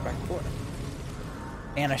teleport back and forth.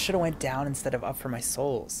 Man, I should have went down instead of up for my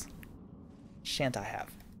souls. Shan't I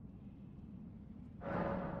have?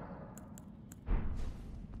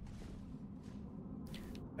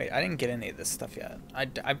 Wait, I didn't get any of this stuff yet. I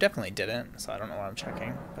definitely didn't, so I don't know what I'm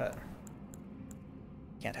checking, but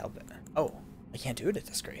can't help it. Oh, I can't do it at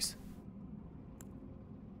this grace.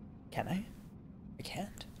 Can I? I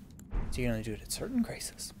can't. So you can only do it at certain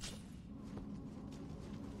graces.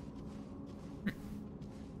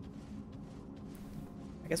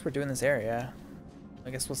 I guess we're doing this area. I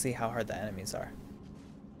guess we'll see how hard the enemies are.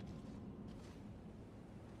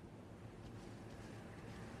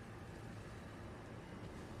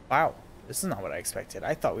 Wow, this is not what I expected.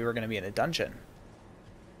 I thought we were going to be in a dungeon.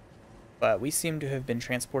 But we seem to have been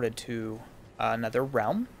transported to another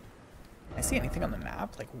realm. Can I see anything on the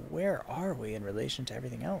map? Like, where are we in relation to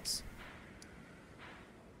everything else?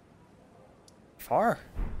 Far.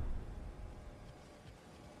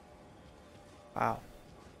 Wow.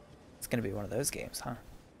 It's going to be one of those games, huh?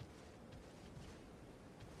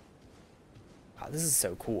 Wow, this is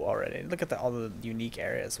so cool already. Look at all the unique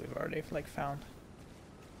areas we've already like found.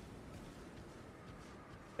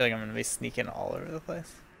 I feel like I'm going to be sneaking all over the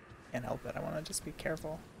place. Can't help it. I want to just be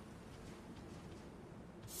careful.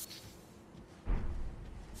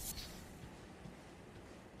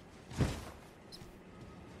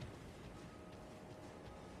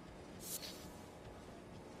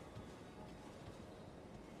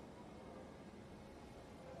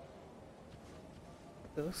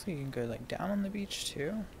 It looks like you can go like down on the beach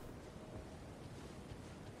too.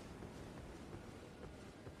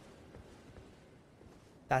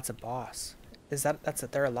 That's a boss. That's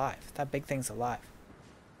it, they're alive. That big thing's alive.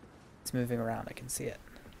 It's moving around, I can see it.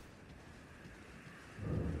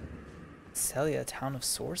 Celia, town of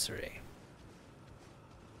sorcery.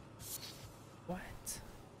 What?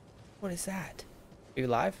 What is that? Are you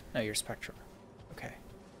alive? No, you're spectral. Okay.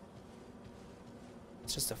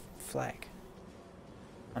 It's just a flag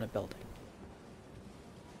on a building.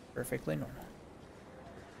 Perfectly normal.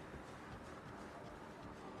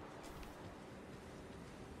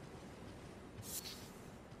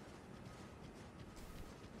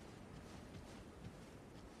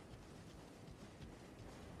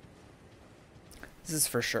 This is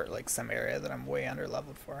for sure like some area that I'm way under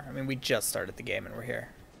leveled for. I mean, we just started the game and we're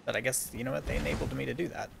here. But I guess, you know what, they enabled me to do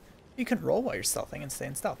that. You can roll while you're stealthing and stay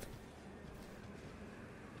in stealth.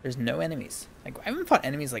 There's no enemies. Like, I haven't fought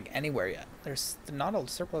enemies like anywhere yet. There's not a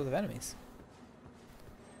circle of enemies.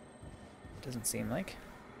 Doesn't seem like.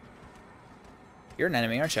 You're an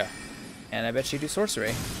enemy, aren't you? And I bet you do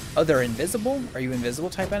sorcery. Oh, they're invisible? Are you invisible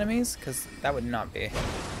type enemies? Because that would not be.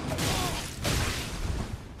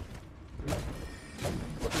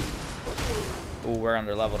 Ooh, we're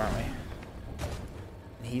under leveled, aren't we?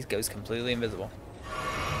 And he goes completely invisible.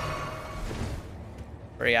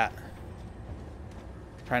 Where are you at?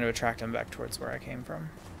 Trying to attract him back towards where I came from.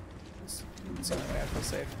 That's the only way I feel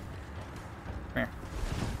safe. Come here.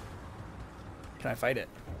 Can I fight it?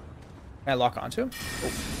 Can I lock onto him?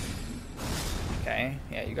 Oh. Okay,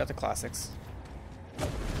 yeah, you got the classics.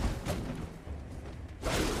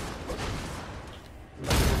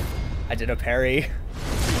 I did a parry.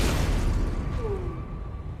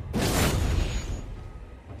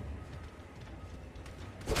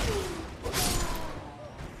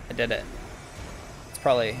 I did it. It's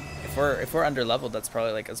probably, if we're under leveled, that's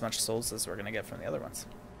probably like as much souls as we're gonna get from the other ones.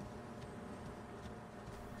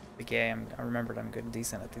 But yeah, I remembered I'm good and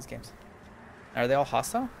decent at these games. Are they all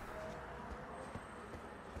hostile?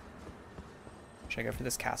 Should I go for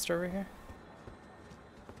this caster over here?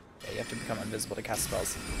 Yeah, you have to become invisible to cast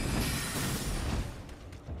spells.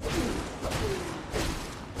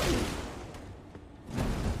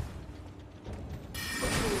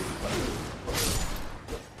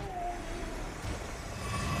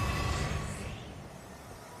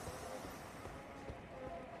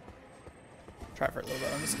 Try for a little bit.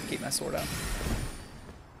 I'm just gonna keep my sword out.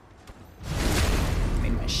 I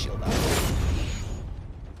mean my shield out.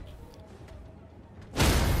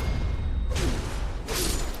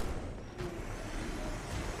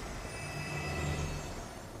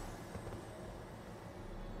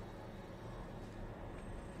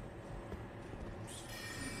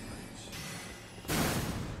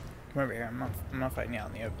 Come over here. I'm not fighting you out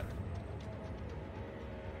in the open.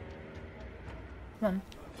 Come on.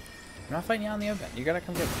 I'm not fighting you out in the open. You gotta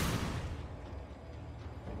come get me.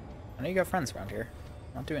 I know you got friends around here.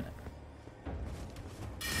 I'm not doing it.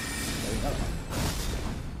 There's another one.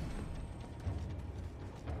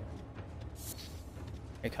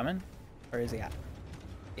 Are you coming? Where is he at?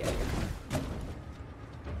 Yeah, you're coming.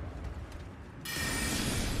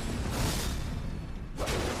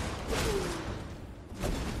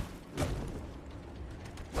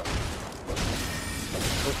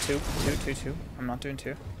 Oh, two. I'm not doing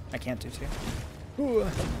two. I can't do two. Ooh.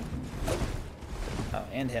 Oh,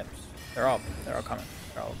 and him. They're all coming.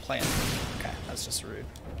 They're all playing. Okay, that's just rude.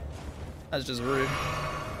 That's just rude.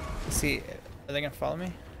 See, are they gonna follow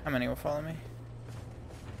me? How many will follow me?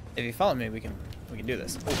 If you follow me, we can do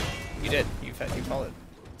this. Ooh, you did. You followed. You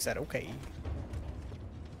said okay.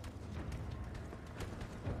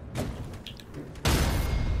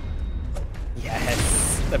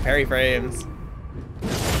 Yes, the parry frames.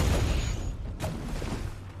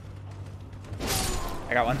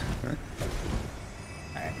 I got one.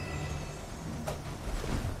 Alright.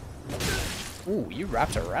 Ooh, you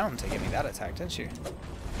wrapped around to give me that attack, didn't you?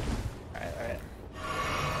 Alright, alright.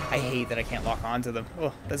 I hate that I can't lock onto them.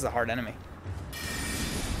 Oh, this is a hard enemy.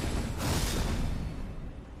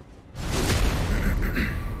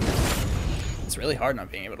 It's really hard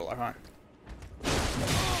not being able to lock on.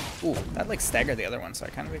 Ooh, that like staggered the other one, so I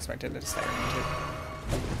kind of expected it to stagger me too.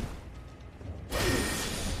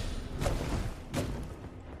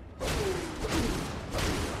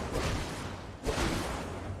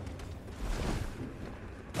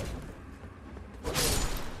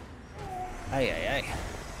 Ay.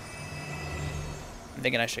 I'm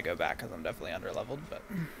thinking I should go back because I'm definitely under leveled, but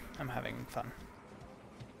I'm having fun.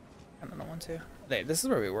 I don't know when to. Hey, this is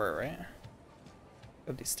where we were, right?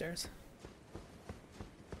 Go up these stairs.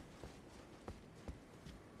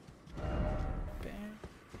 Bam.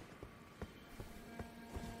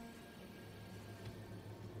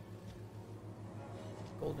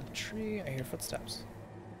 footsteps.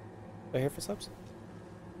 Do I hear footsteps?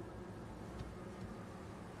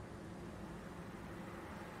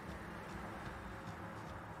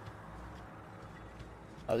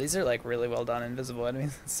 Oh, these are like really well done invisible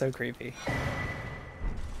enemies. It's so creepy.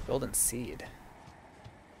 Golden seed.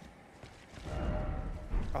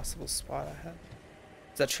 Possible spot ahead.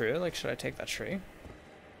 Is that true? Like, should I take that tree?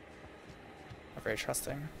 Not very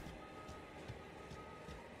trusting.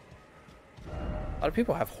 A lot of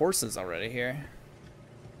people have horses already here.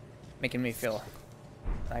 Making me feel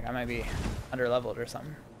like I might be under-leveled or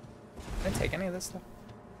something. Did I take any of this stuff?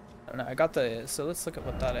 I don't know. I got the... So let's look at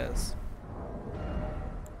what that is.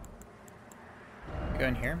 Go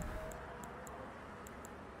in here.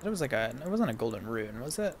 It was like a... It wasn't a golden rune,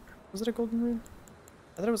 was it? Was it a golden rune?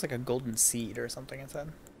 I thought it was like a golden seed or something it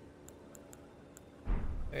said.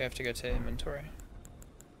 We have to go to inventory.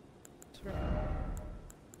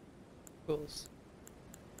 Tools.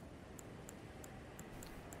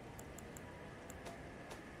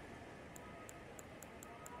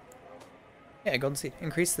 Yeah, golden seed.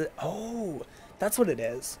 Increase the... Oh! That's what it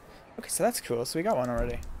is. Okay, so that's cool. So we got one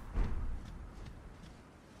already.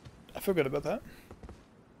 I feel good about that.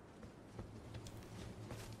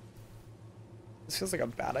 This feels like a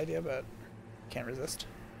bad idea, but can't resist.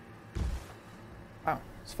 Wow,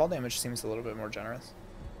 this fall damage seems a little bit more generous.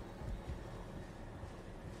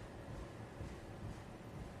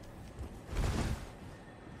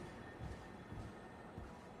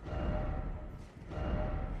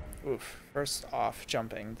 Oof, first off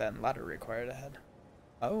jumping, then ladder required ahead.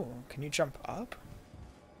 Oh, can you jump up?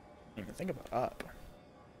 I didn't even think about up.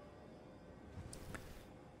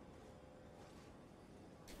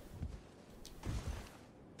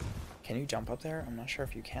 Can you jump up there? I'm not sure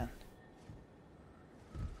if you can.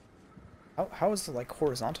 How is the like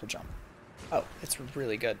horizontal jump? Oh, it's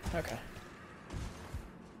really good. Okay.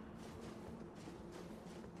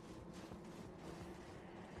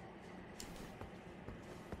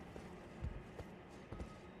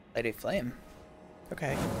 Light a flame.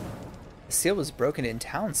 Okay. The seal was broken in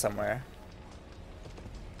town somewhere.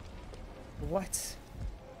 What?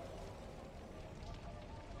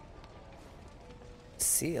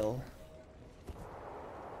 Seal?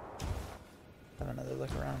 Have another look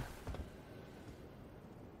around.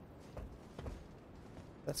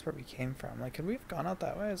 That's where we came from. Like, could we have gone out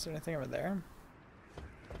that way? Is there anything over there?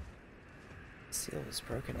 Seal was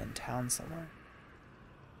broken in town somewhere.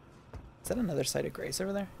 Is that another site of grace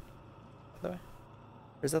over there? By the way?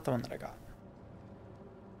 Or is that the one that I got?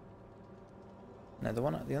 No,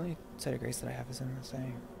 the only site of grace that I have is in the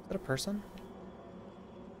thing. Is that a person?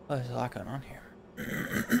 Oh, there's a lot going on here.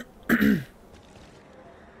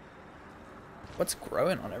 What's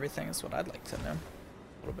growing on everything is what I'd like to know.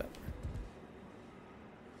 A little bit.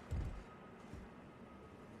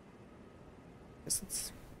 Guess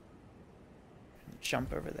let's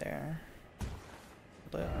jump over there.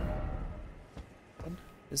 Hold it.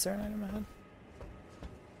 Is there an item ahead?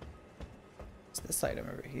 It's this item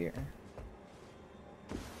over here.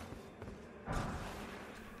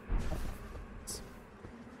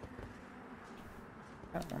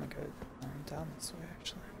 I don't want to go down this way,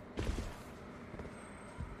 actually.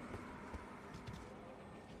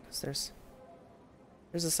 Because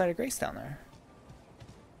there's a site of grace down there.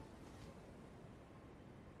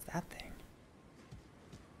 What's that thing?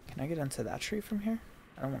 Can I get into that tree from here?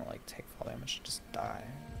 I don't want to like take fall damage and just die.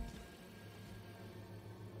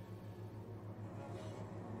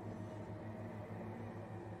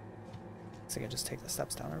 Looks like I just take the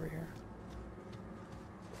steps down over here.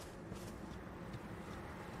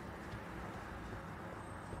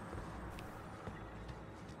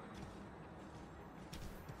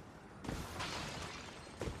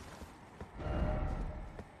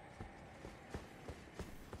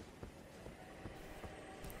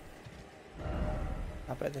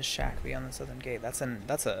 Up by the shack beyond the southern gate. That's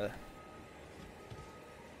a...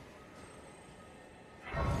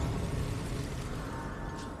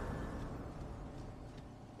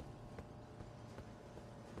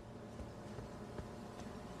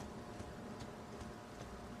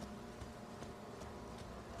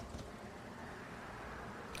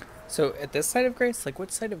 So at this side of grace, like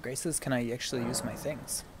what side of graces can I actually use my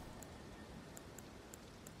things?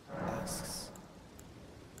 Asks.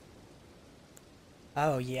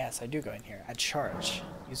 Oh yes, I do go in here. Add charge.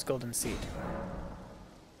 Use golden seed.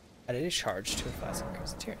 Added a charge to a flask of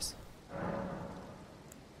crimson tears.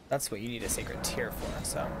 That's what you need a sacred tear for.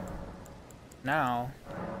 So now,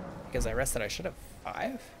 because I rested, I should have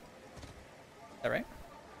 5. Is that right?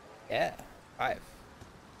 Yeah, 5.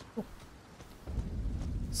 Cool.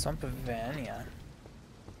 Swamp of Vania.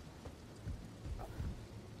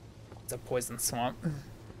 It's a poison swamp.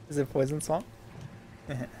 Is it poison swamp?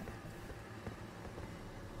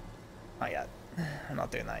 Not yet. I'm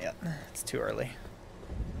not doing that yet. It's too early.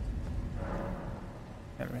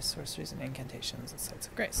 Memory sorceries and incantations and sites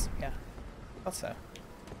of grace. Yeah. Also.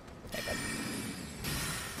 Hey, bud.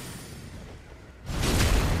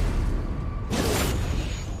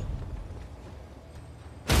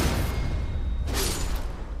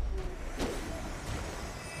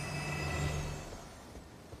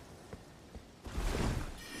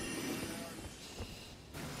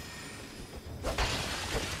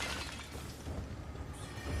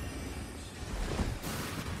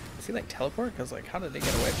 Is he like teleport? Because like, how did he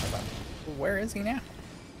get away from them? Where is he now?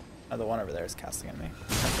 Oh, the one over there is casting on me.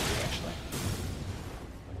 Actually.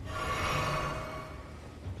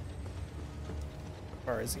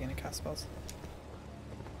 Or is he gonna cast spells?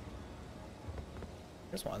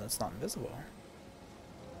 There's one that's not invisible.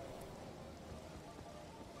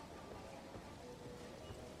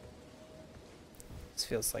 This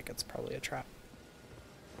feels like it's probably a trap.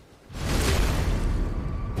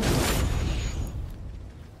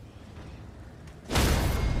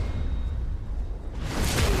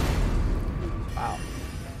 Wow.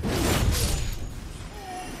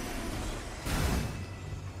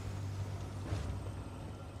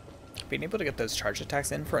 Being able to get those charge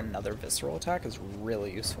attacks in for another visceral attack is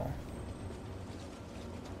really useful.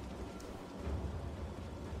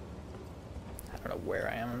 I don't know where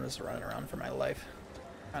I am. I'm just running around for my life,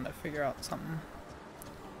 trying to figure out something.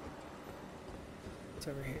 What's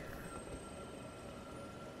over here?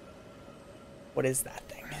 What is that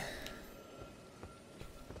thing?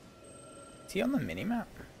 Is he on the mini-map?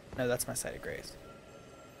 No, that's my site of grace.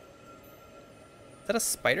 Is that a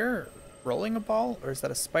spider rolling a ball, or is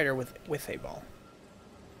that a spider with a ball?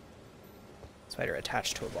 Spider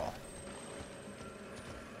attached to a ball.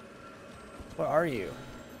 What are you?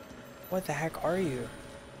 What the heck are you?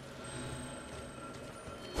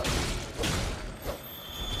 Am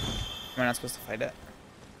I not supposed to fight it?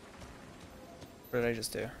 What did I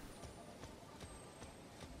just do?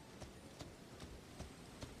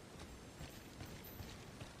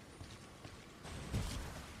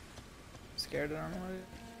 Scared, I don't know what it is.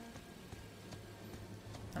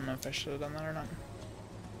 I don't know if I should have done that or not.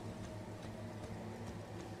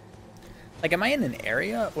 Like, am I in an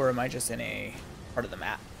area, or am I just in a part of the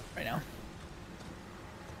map right now?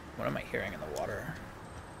 What am I hearing in the water?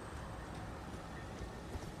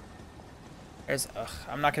 There's, ugh,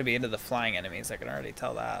 I'm not gonna be into the flying enemies, I can already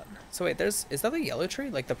tell that. So wait, is that the yellow tree?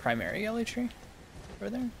 Like the primary yellow tree? Over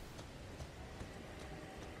there?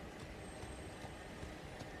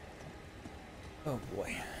 Oh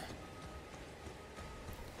boy.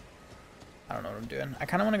 I don't know what I'm doing. I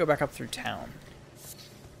kind of want to go back up through town.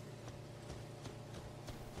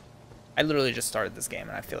 I literally just started this game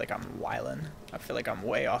and I feel like I'm wildin'. I feel like I'm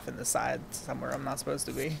way off in the side, somewhere I'm not supposed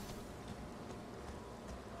to be.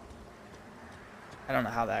 I don't know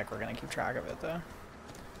how the heck we're gonna keep track of it though.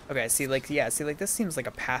 Okay, see, like, yeah, see, like, this seems like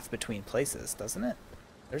a path between places, doesn't it?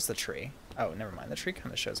 There's the tree. Oh, never mind. The tree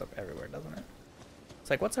kind of shows up everywhere, doesn't it? It's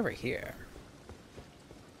like, what's over here?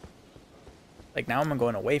 Like, now I'm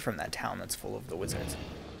going away from that town that's full of the wizards.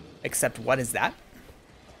 Except, what is that?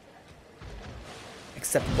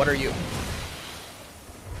 Except, what are you?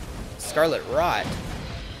 Scarlet Rot.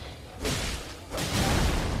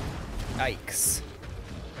 Yikes.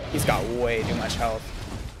 He's got way too much health.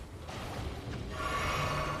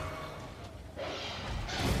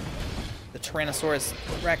 The Tyrannosaurus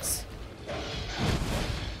Rex.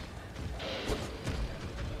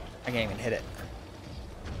 I can't even hit it.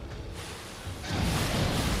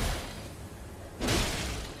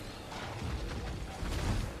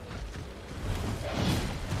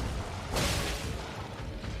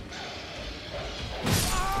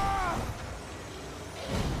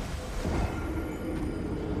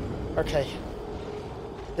 Okay.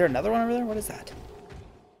 Is there another one over there? What is that?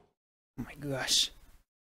 Oh my gosh.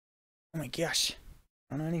 Oh my gosh.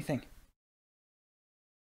 I don't know anything.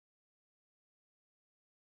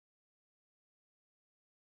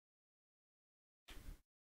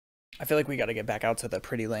 I feel like we gotta get back out to the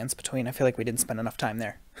pretty lands between. I feel like we didn't spend enough time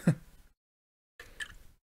there. I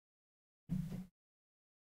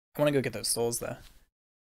want to go get those souls though. Can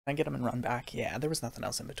I get them and run back? Yeah, there was nothing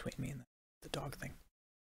else in between me and the dog thing.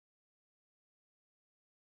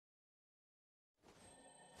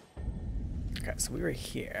 Okay, so we were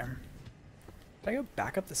here. Did I go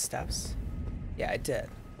back up the steps? Yeah, I did.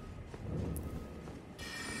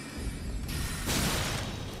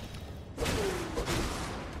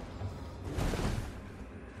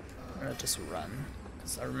 I'm gonna just run.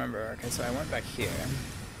 Because I remember, okay, so I went back here.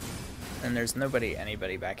 And there's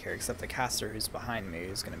anybody back here except the caster who's behind me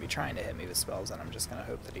who's going to be trying to hit me with spells, and I'm just going to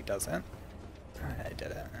hope that he doesn't. I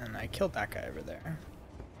did it, and I killed that guy over there.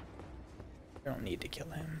 I don't need to kill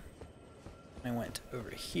him. I went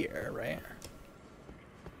over here, right?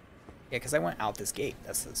 Yeah, because I went out this gate.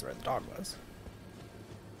 That's where the dog was.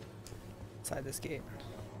 Inside this gate.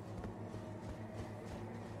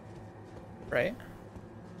 Right?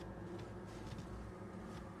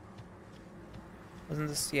 Wasn't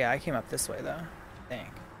this... Yeah, I came up this way, though. I think.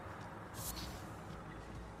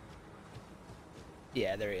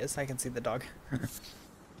 Yeah, there he is. I can see the dog.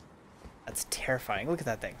 That's terrifying. Look at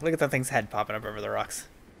that thing. Look at that thing's head popping up over the rocks.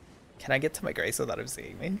 Can I get to my Grace without him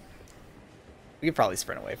seeing me? We could probably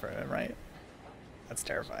sprint away from him, right? That's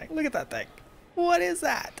terrifying. Look at that thing. What is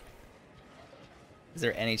that? Is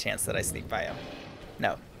there any chance that I sneak by him?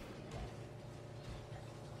 No.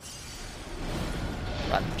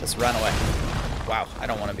 Run. Just run away. Wow, I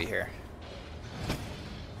don't want to be here.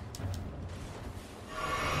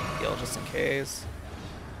 Heal just in case.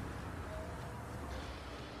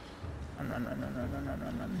 Run, run, run, run, run, run, run,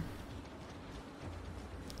 run, run.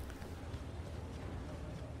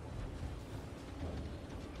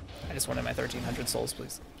 I just wanted my 1,300 souls,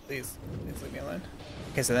 please. Please. Please leave me alone.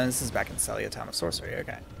 Okay, so then this is back in Celia, Town of Sorcery.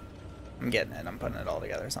 Okay. I'm getting it. I'm putting it all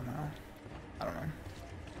together somehow. I don't know.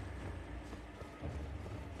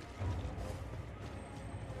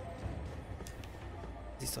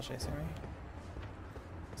 Is he still chasing me?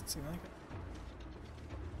 Doesn't seem like it.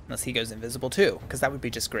 Unless he goes invisible too, because that would be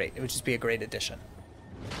just great. It would just be a great addition.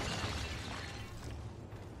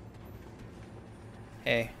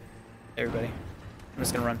 Hey, everybody. I'm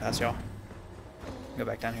just gonna run past y'all. Go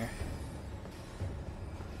back down here.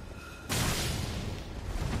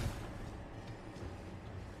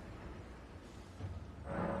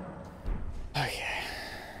 Okay.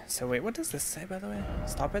 So wait, what does this say, by the way?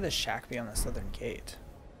 Stop by the shack beyond the southern gate.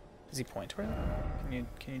 Does he point toward it?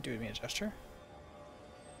 Can you do me a gesture?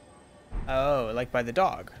 Oh, like by the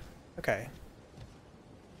dog. Okay.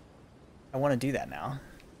 I want to do that now.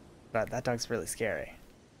 But that dog's really scary.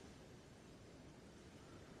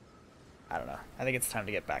 I don't know. I think it's time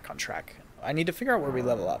to get back on track. I need to figure out where we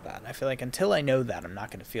level up at. I feel like until I know that, I'm not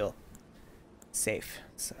going to feel safe.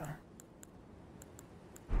 So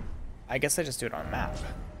I guess I just do it on a map.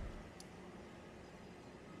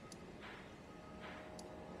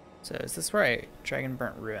 So is this where I Dragon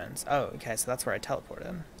Burnt Ruins? Oh, okay, so that's where I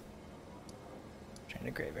teleported. Train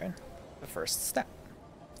to Graveyard. The first step.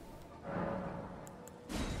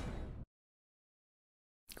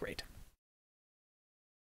 Great.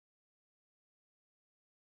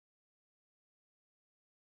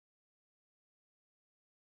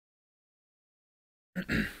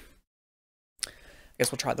 I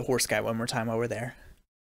guess we'll try the horse guy one more time while we're there.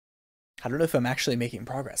 I don't know if I'm actually making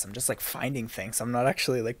progress. I'm just like finding things. I'm not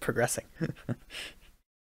actually like progressing.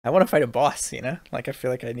 I want to fight a boss, you know? Like I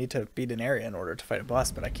feel like I need to beat an area in order to fight a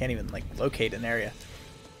boss, but I can't even like locate an area.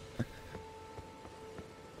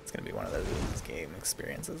 It's gonna be one of those game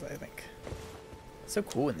experiences, I think. So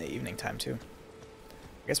cool in the evening time too.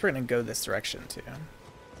 I guess we're gonna go this direction too.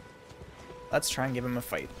 Let's try and give him a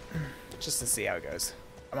fight. Just to see how it goes.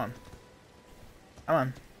 Come on. Come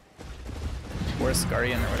on. Forest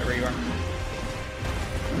Guardian or whatever you are.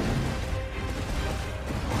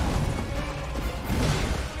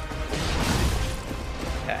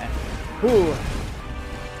 Okay. Ooh.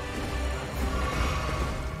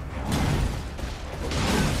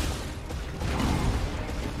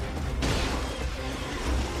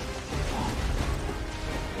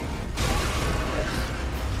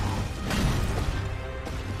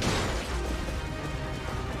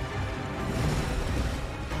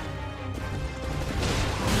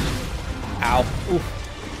 Ow. Oof.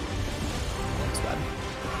 That's bad.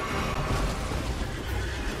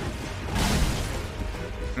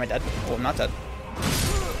 Am I dead? Oh, I'm not dead.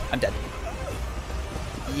 I'm dead.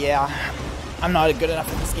 Yeah. I'm not good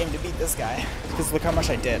enough in this game to beat this guy. Because look how much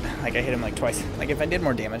I did. Like, I hit him like twice. Like, if I did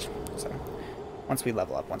more damage. So, once we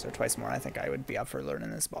level up once or twice more, I think I would be up for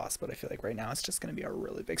learning this boss. But I feel like right now it's just going to be a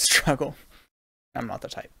really big struggle. I'm not the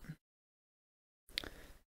type.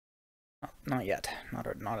 Not yet.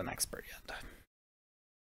 Not an expert yet.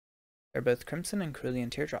 They're both Crimson and Cerulean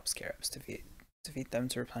Teardrop Scarabs. Defeat them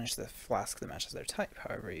to replenish the flask that matches their type.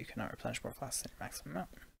 However, you cannot replenish more flasks than your maximum amount.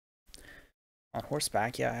 On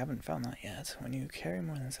horseback, yeah, I haven't found that yet. When you carry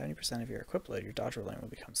more than 70% of your equip load, your dodge rolling will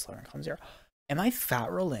become slower and clumsier. Am I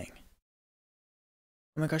fat rolling?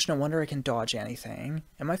 Oh my gosh, no wonder I can dodge anything.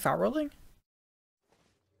 Am I fat rolling?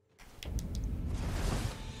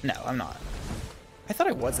 No, I'm not. I thought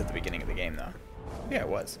I was at the beginning of the game, though. Yeah, I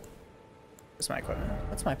was. Where's my equipment?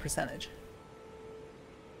 What's my percentage?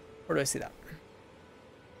 Where do I see that?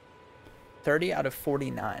 30 out of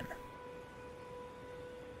 49.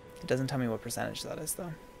 It doesn't tell me what percentage that is,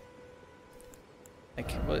 though.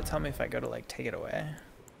 Like, will it tell me if I go to, like, take it away?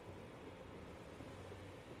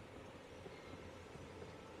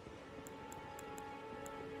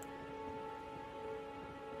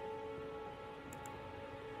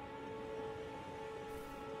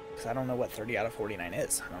 Because I don't know what 30 out of 49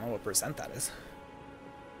 is. I don't know what percent that is.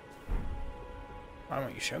 Why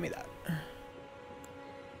don't you show me that?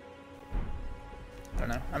 I don't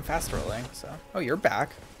know. I'm fast rolling, so... Oh, you're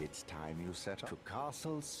back. It's time you set up to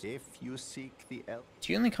castles if you seek the elf.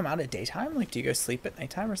 Do you only come out at daytime? Like, do you go sleep at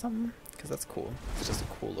nighttime or something? Because that's cool. It's just a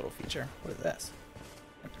cool little feature. What is this?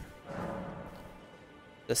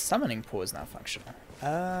 The summoning pool is not functional.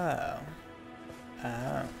 Oh.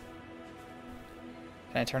 Oh.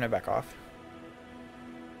 Can I turn it back off?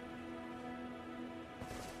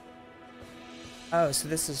 Oh, so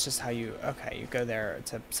this is just how you... Okay, you go there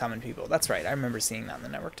to summon people. That's right. I remember seeing that in the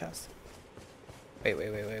network test. Wait.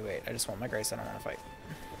 I just want my grace. I don't want to fight.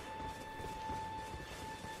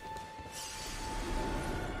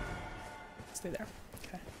 Stay there.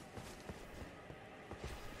 Okay.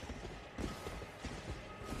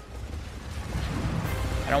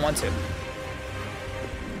 I don't want to.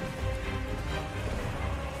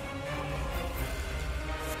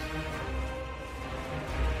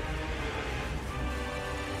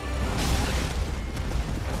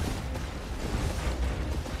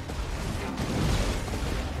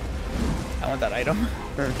 I want that item.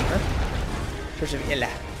 Church of Illa.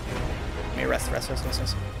 Let me rest. Rest.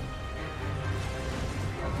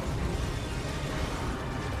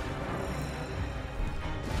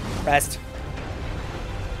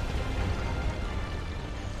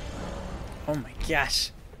 Oh my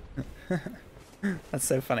gosh. That's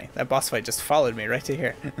so funny. That boss fight just followed me right to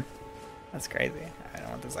here. That's crazy. I don't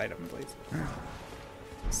want this item, please.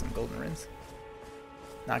 Some golden runes.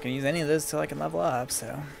 Not gonna use any of those till I can level up,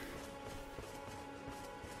 so...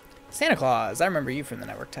 Santa Claus! I remember you from the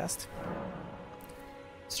network test.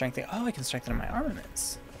 Strengthening... Oh, I can strengthen my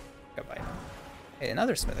armaments. Goodbye. Hey,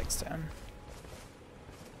 another smithing stone.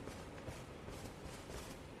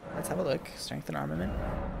 Let's have a look. Strengthen armament.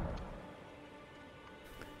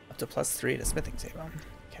 Up to +3 to smithing table.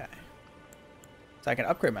 Okay. So I can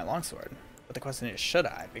upgrade my longsword. But the question is, should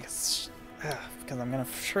I? Because I'm going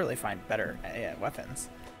to surely find better weapons.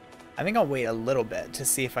 I think I'll wait a little bit to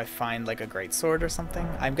see if I find like a great sword or something.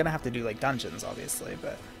 I'm going to have to do like dungeons, obviously,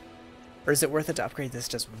 but... Or is it worth it to upgrade this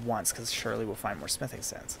just once? Because surely we'll find more smithing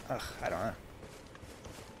stones. Ugh, I don't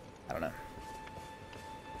know.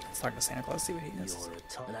 Let's talk to Santa Claus, see what he does. You're a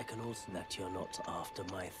ton, and I can also that you're not after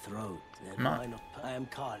my throat. Then Not. why not? I am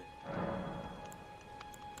Carl.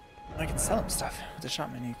 I can sell him stuff. With the shop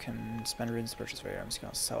menu, you can spend runes to purchase various items. You can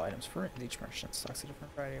also sell items for runes. Each merchant stocks a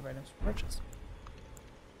different variety of items for purchase.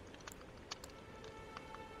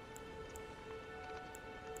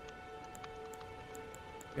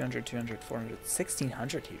 $200, $200, $400,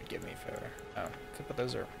 $1,600 he would give me for... Oh, but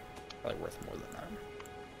those are probably worth more than that.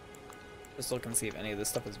 Just look and see if any of this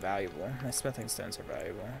stuff is valuable. My smithing stones are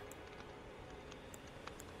valuable.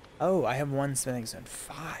 Oh, I have one smithing stone.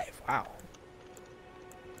 5. Wow.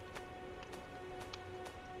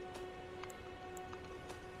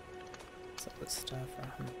 Sell this stuff.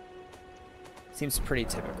 Seems pretty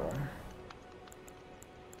typical.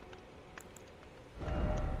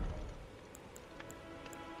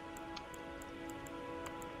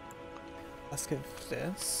 Let's give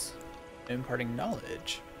this imparting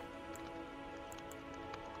knowledge.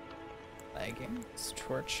 Leggings,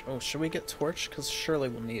 torch. Oh, should we get torch? Because surely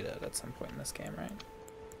we'll need it at some point in this game, right?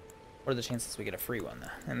 What are the chances we get a free one?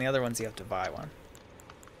 And the other ones you have to buy one.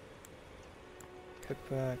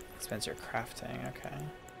 Cookbook, expense your crafting. Okay.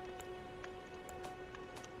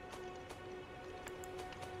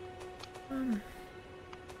 I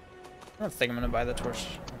don't think I'm gonna buy the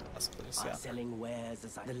torch. I'm selling wares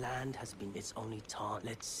as the land has been its only taunt.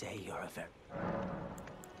 Let's say you're a very...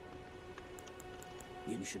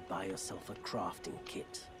 You should buy yourself a crafting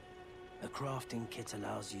kit. A crafting kit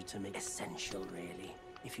allows you to make essential, really.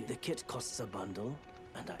 The kit costs a bundle,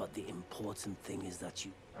 but the important thing is that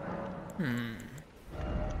you...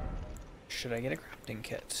 Should I get a crafting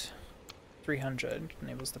kit? 300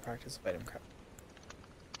 enables the practice of item craft.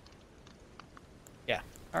 Yeah,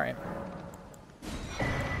 alright.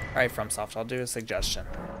 Alright, FromSoft, I'll do a suggestion.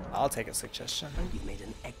 I'll take a suggestion. You made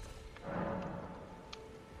an egg.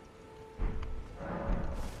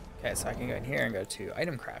 Okay, so I can go in here and go to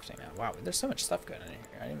item crafting now. Wow, there's so much stuff going on in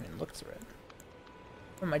here. I didn't even look through it.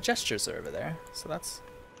 Oh, my gestures are over there, so that's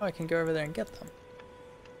Oh, I can go over there and get them.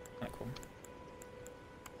 Kinda cool.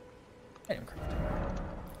 Item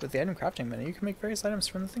crafting. With the item crafting menu, you can make various items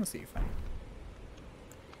from the things that you find.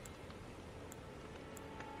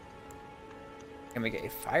 You can make a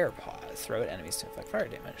fire pod. Throw at enemies to inflict fire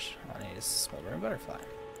damage. All I need is a smoldering butterfly.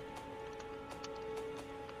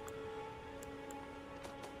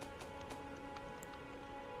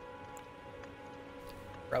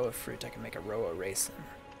 Row of fruit. I can make a row of raisin.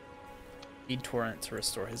 Feed torrent to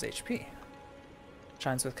restore his HP.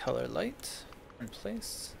 Shines with color light in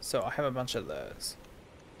place. So I have a bunch of those.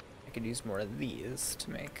 I could use more of these to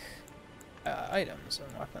make items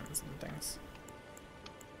and weapons and things.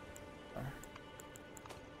 So,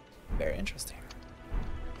 very interesting.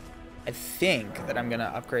 I think that I'm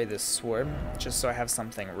gonna upgrade this sword just so I have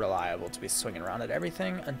something reliable to be swinging around at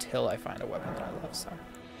everything until I find a weapon that I love. So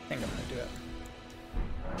I think I'm gonna do it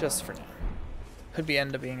just for now. Could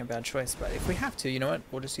end up being a bad choice, but if we have to, you know what?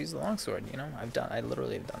 We'll just use the longsword. You know, I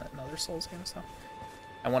literally have done it in other Souls games. So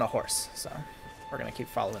I want a horse, so we're gonna keep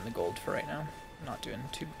following the gold for right now. Not doing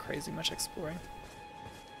too crazy much exploring.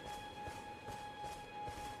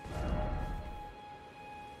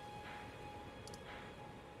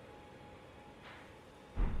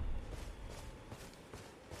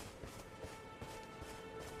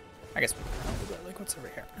 I guess we can do that. Like, what's over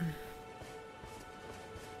here?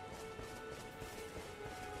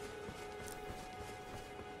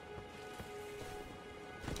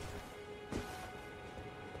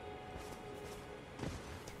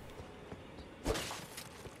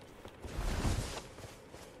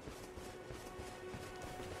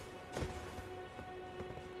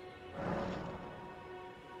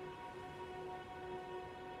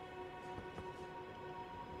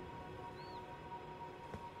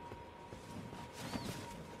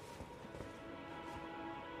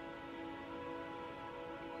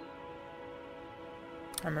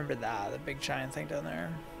 I remember that, the big giant thing down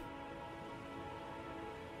there.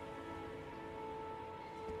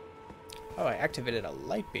 Oh, I activated a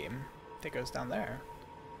light beam that goes down there.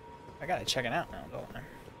 I gotta check it out now, don't I?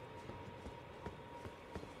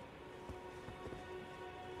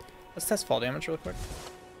 Let's test fall damage real quick.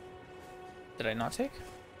 Did I not take?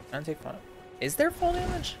 I didn't take fall. Is there fall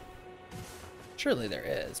damage? Surely there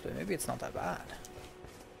is, but maybe it's not that bad.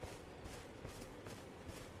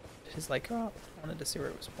 His light go out? I wanted to see where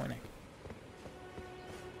it was pointing.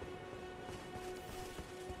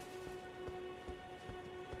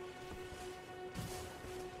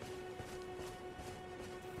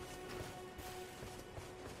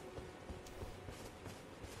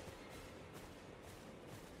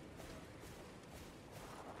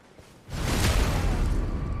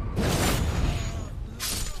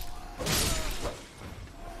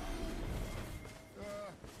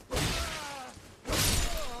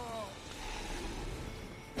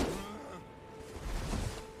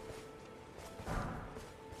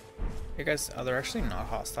 You guys, they're actually not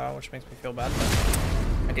hostile, which makes me feel bad,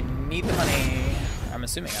 but I could need the money. I'm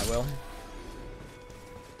assuming I will.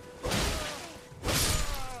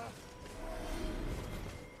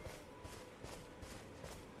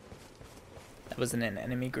 That wasn't an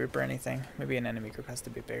enemy group or anything. Maybe an enemy group has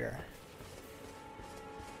to be bigger.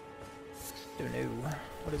 Don't know.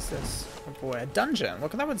 What is this? Oh boy, a dungeon.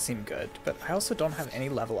 Look, that would seem good, but I also don't have any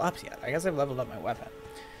level up yet. I guess I've leveled up my weapon.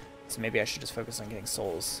 So maybe I should just focus on getting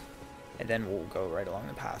souls. And then we'll go right along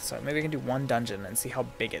the path. So maybe I can do one dungeon and see how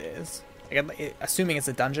big it is. Like, assuming it's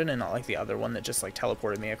a dungeon and not like the other one that just like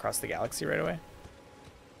teleported me across the galaxy right away.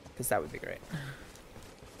 Because that would be great.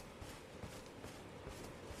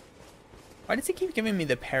 Why does he keep giving me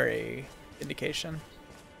the parry indication?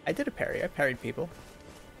 I did a parry. I parried people.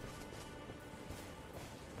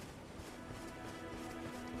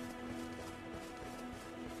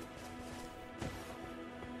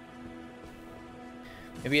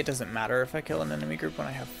 Maybe it doesn't matter if I kill an enemy group when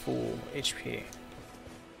I have full HP. These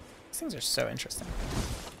things are so interesting.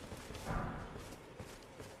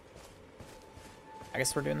 I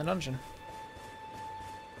guess we're doing the dungeon.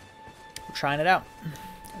 We're trying it out.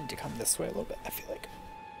 I need to come this way a little bit, I feel like.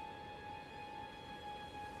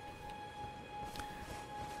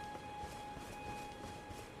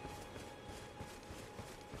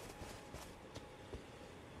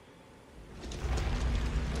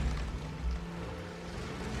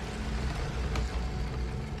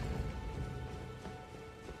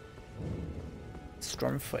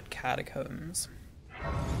 Stormfoot Catacombs.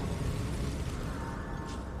 I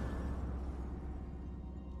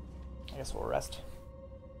guess we'll rest.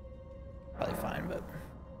 Probably fine, but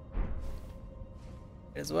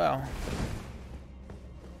as well.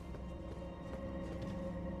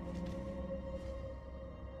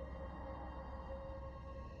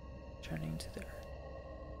 into there.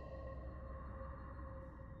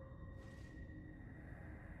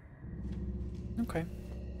 Okay.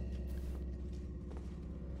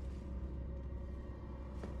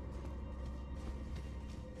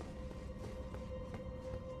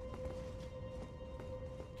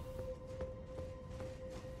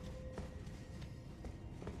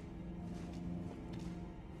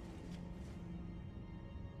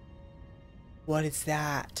 What is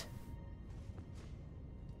that?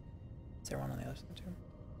 Is there one on the other side too?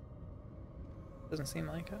 Doesn't seem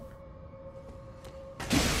like it.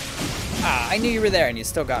 Ah, I knew you were there and you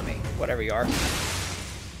still got me. Whatever you are.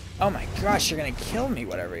 Oh my gosh, you're gonna kill me,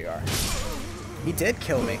 whatever you are. He did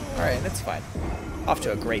kill me. Alright, that's fine. Off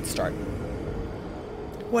to a great start.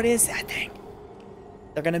 What is that thing?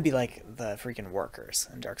 They're gonna be like the freaking workers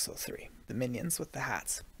in Dark Souls 3. The minions with the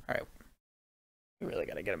hats. Alright. We really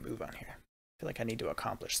gotta get a move on here. I feel like I need to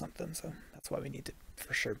accomplish something, so that's why we need to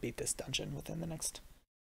for sure beat this dungeon within the next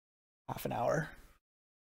half an hour.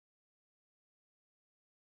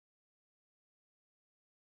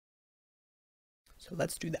 So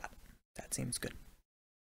let's do that. That seems good.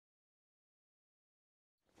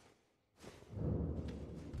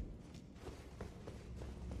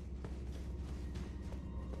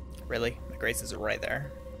 Really? My grace is right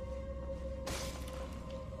there.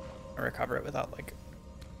 I recover it without like...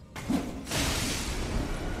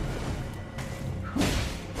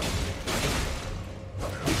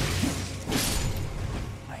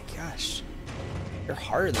 My gosh. You're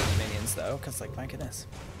harder than the minions though, because like, my goodness.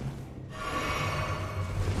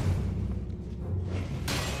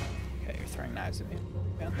 Okay, you're throwing knives at me.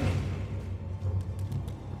 Yeah.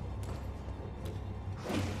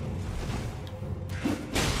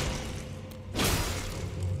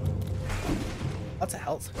 Lots of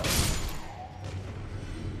health.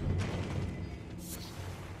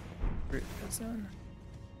 Root zone.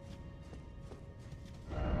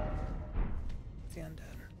 The undead.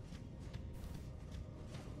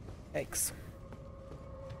 Yikes.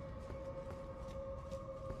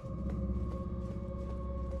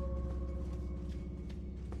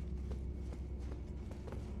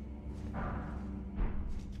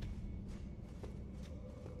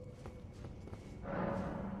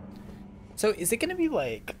 So is it going to be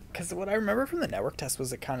like, because what I remember from the network test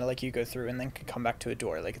was it kind of like you go through and then can come back to a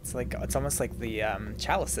door. Like it's almost like the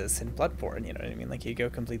chalices in Bloodborne, you know what I mean? Like you go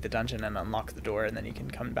complete the dungeon and unlock the door and then you can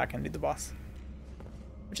come back and do the boss.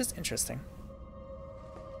 Which is interesting.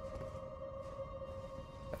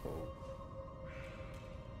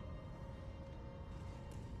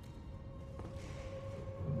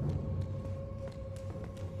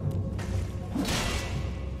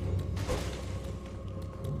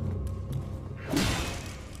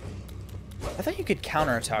 I thought you could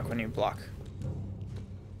counterattack when you block.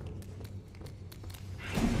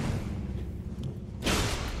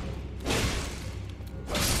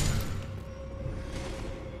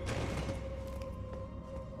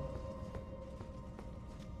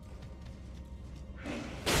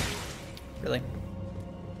 Really?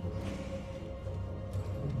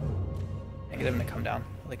 I get him to come down.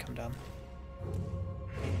 Will they come down?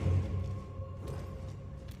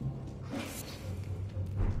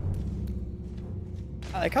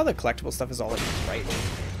 I like how the collectible stuff is all like right.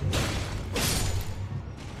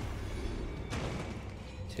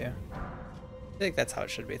 Too. I think that's how it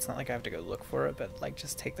should be. It's not like I have to go look for it, but like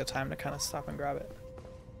just take the time to kind of stop and grab it.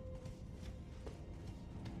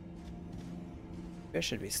 Maybe I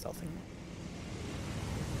should be stealthing.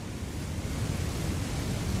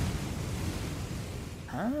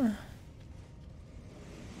 Huh?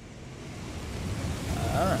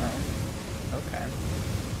 Oh. Okay.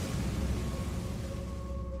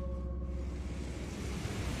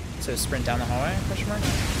 So sprint down the hallway, question mark?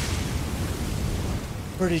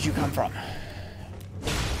 Where did you come from?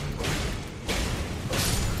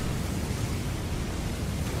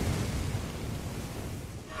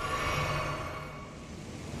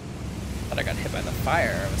 Thought I got hit by the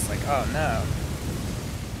fire. I was like, oh no.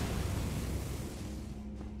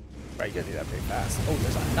 Right, you gotta do that pretty fast. Oh,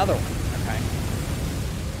 there's another one. Okay.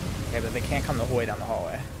 Okay, but they can't come the whole way down the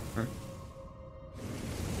hallway.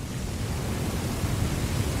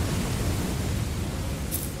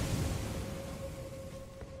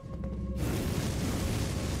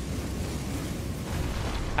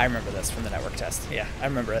 I remember this from the network test. Yeah, I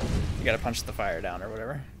remember it. You gotta punch the fire down or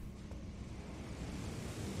whatever.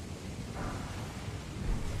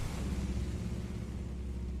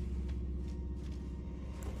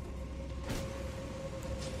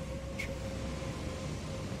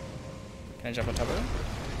 Can I jump on top of it?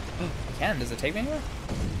 I can. Does it take me anywhere?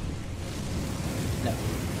 No.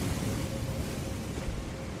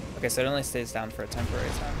 Okay, so it only stays down for a temporary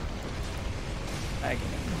time. Agony.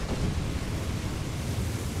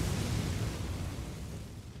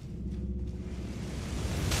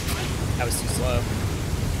 That was too slow.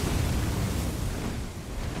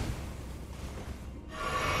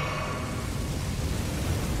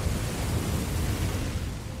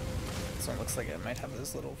 This one looks like it might have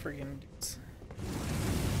those little freaking dudes.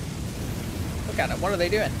 Look at them. What are they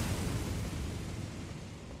doing?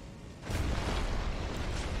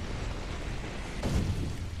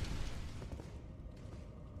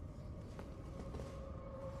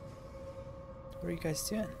 What are you guys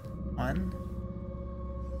doing?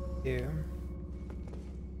 1, 2.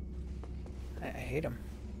 I hate them.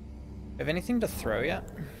 Have anything to throw yet?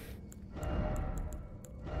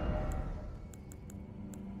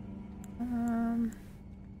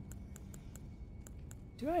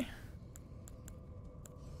 Do I?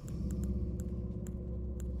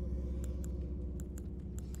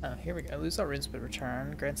 Oh, here we go. Lose all runes but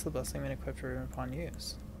return. Grants the blessing when equipped rune upon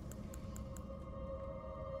use.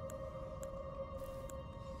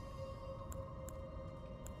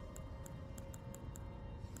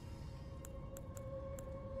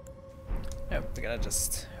 Nope, we gotta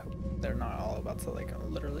just hope they're not all about to like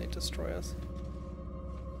literally destroy us.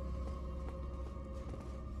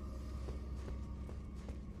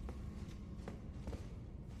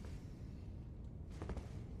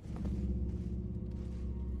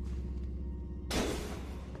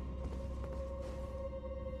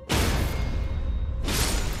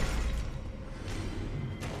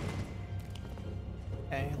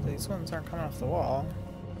 Okay, these ones aren't coming off the wall.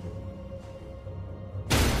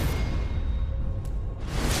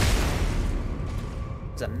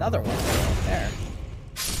 There's another one right there.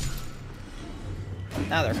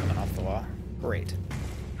 Now they're coming off the wall. Great.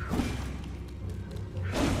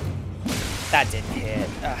 That didn't hit.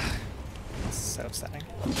 Ugh. That's so upsetting.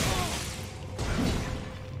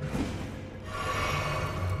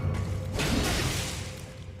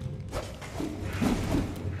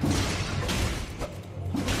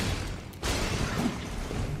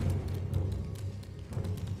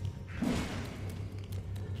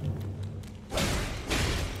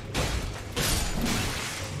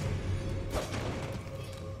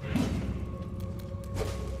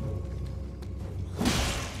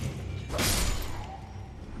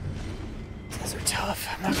 Tough,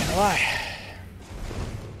 I'm not gonna lie.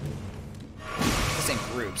 Just in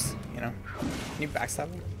groups, you know? Can you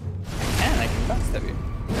backstab him? I can backstab you.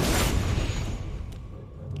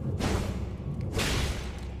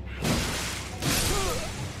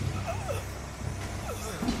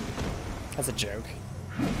 That's a joke.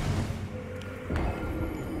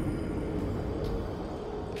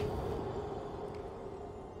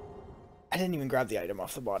 I didn't even grab the item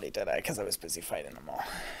off the body, did I? Because I was busy fighting them all.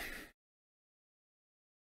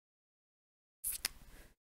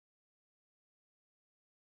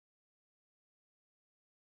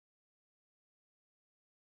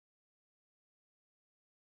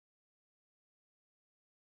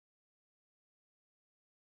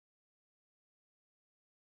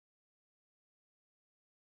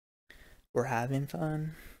 We're having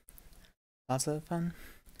fun. Lots of fun.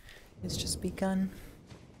 It's just begun.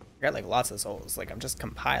 I got like lots of souls. Like I'm just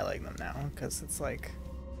compiling them now because it's like,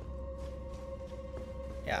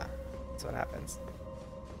 yeah, that's what happens.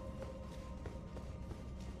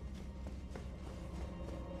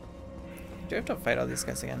 Do I have to fight all these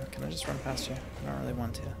guys again? Can I just run past you? I don't really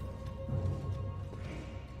want to.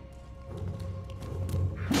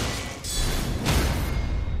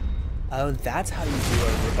 Oh, that's how you do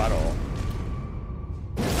a rebuttal.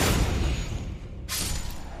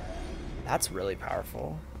 That's really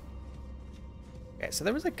powerful. Okay, so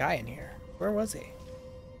there was a guy in here. Where was he?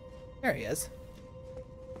 There he is.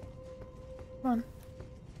 Come on.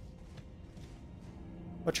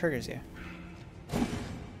 What triggers you?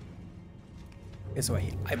 Okay, so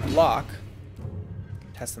I block.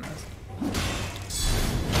 Testing this.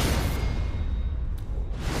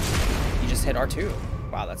 You just hit R2.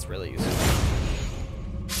 Wow, that's really useful.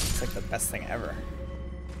 It's like the best thing ever.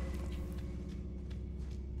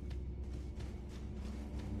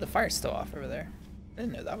 The fire's still off over there. I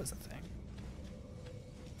didn't know that was a thing.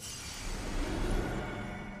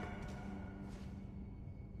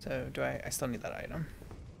 So do I still need that item.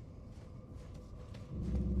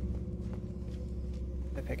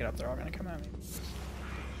 If I pick it up, they're all gonna come at me.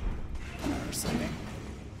 Oh, we're sleeping.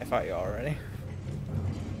 I fought you already.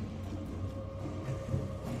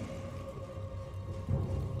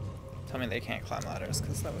 Tell me they can't climb ladders,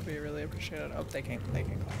 because that would be really appreciated. Oh, they can climb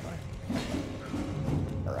ladders.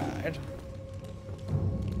 Alright.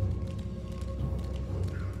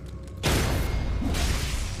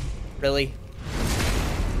 Really?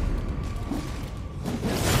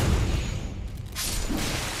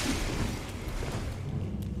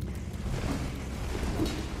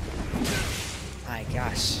 My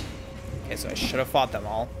gosh. Okay, so I should have fought them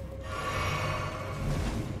all.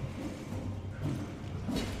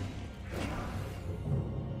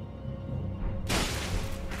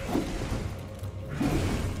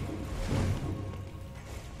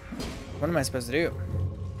 What am I supposed to do?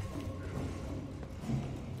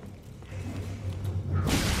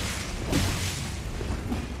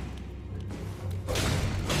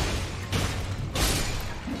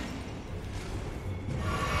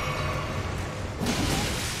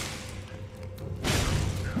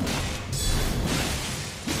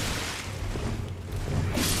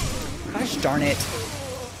 Gosh darn it.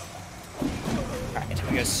 Alright,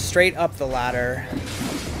 we go straight up the ladder.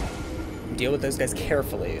 Deal with those guys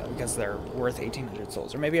carefully because they're worth 1,800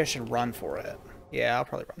 souls. Or maybe I should run for it. Yeah, I'll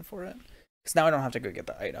probably run for it. Because now I don't have to go get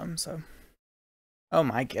the item, so. Oh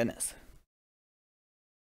my goodness.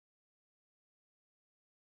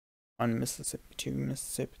 1 Mississippi, 2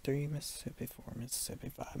 Mississippi, 3 Mississippi, 4 Mississippi,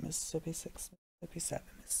 5 Mississippi, 6 Mississippi, 7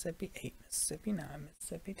 Mississippi, 8 Mississippi, 9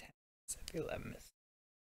 Mississippi, 10 Mississippi, 11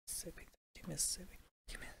 Mississippi, 13 Mississippi,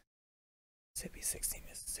 14 Mississippi, 16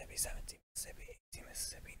 Mississippi, 17 Mississippi, 18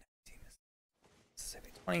 Mississippi, 19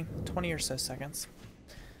 Mississippi, 20 or so seconds.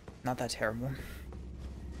 Not that terrible.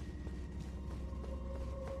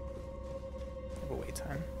 Have a wait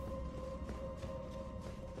time.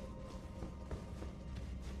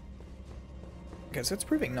 Okay, so it's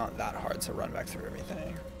proving not that hard to run back through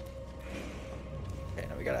everything. Okay,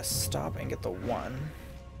 now we gotta stop and get the 1.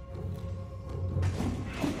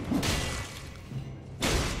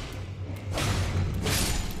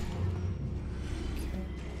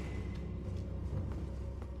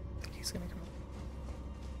 He's gonna come up.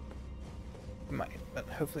 He might, but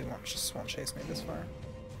hopefully won't chase me this far.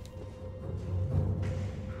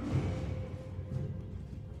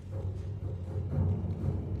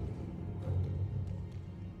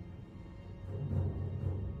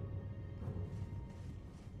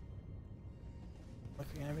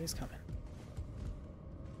 Looking, anybody's coming.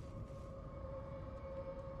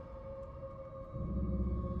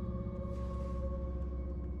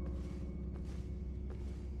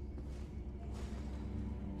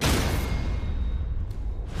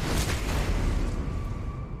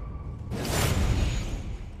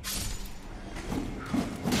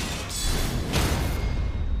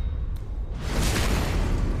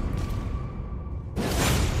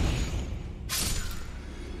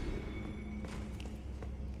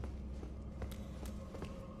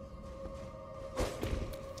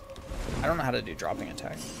 I don't know how to do dropping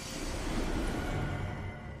attack.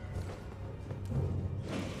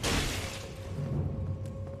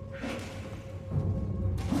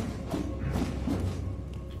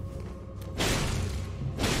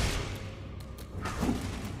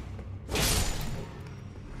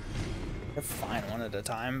 They're fine one at a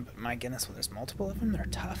time, but my goodness, when there's multiple of them, they're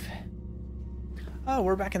tough. Oh,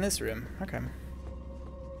 we're back in this room. Okay.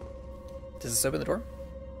 Does this open the door?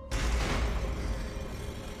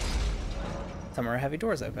 Somewhere heavy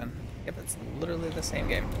doors open. Yep, it's literally the same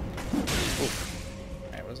game. Oof.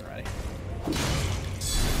 I wasn't ready.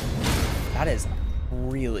 That is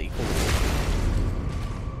really cool.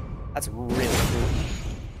 That's really cool.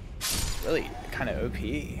 Really kind of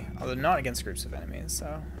OP. Although not against groups of enemies,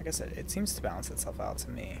 so I guess it seems to balance itself out to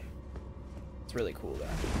me. It's really cool though.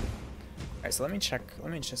 Alright, so let me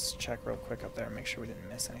just check real quick up there and make sure we didn't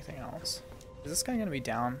miss anything else. Is this guy gonna be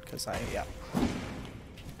down? Because yeah.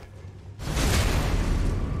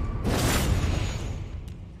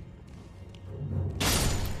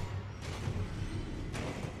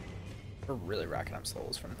 We're really racking up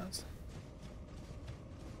souls from this.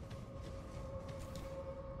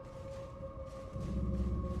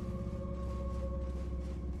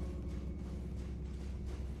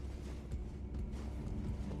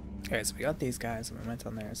 Okay, so we got these guys and we went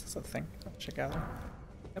down there. Is this a thing? I'll check out.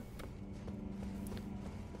 Yep.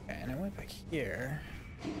 Okay, and I went back here.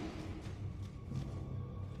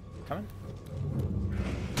 Coming?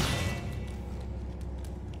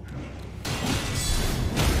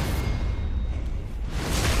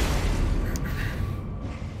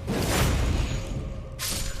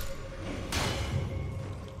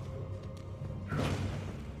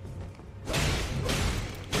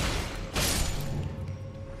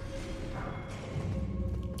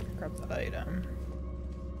 Grab the item.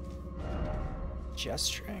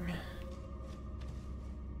 Gesturing.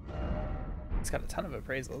 It's got a ton of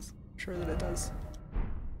appraisals. I'm sure that it does.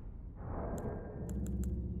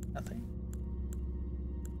 Nothing.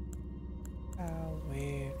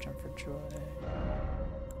 Wave, jump for joy.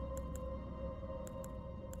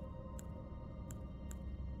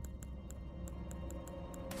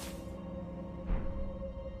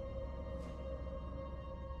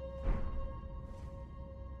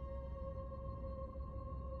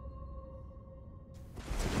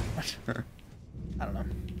 I don't know.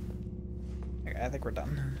 Okay, I think we're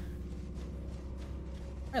done.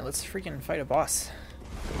 Alright, let's freaking fight a boss.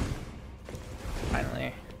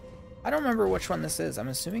 Finally. I don't remember which one this is. I'm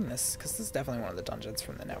assuming this, because this is definitely one of the dungeons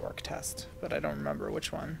from the network test, but I don't remember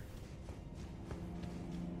which one.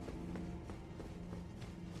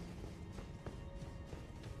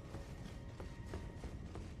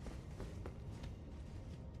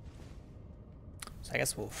 So I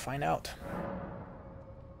guess we'll find out.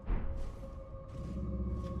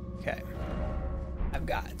 Okay. I've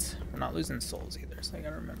got. We're not losing souls either, so I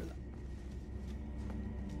gotta remember that.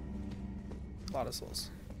 A lot of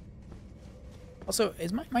souls. Also,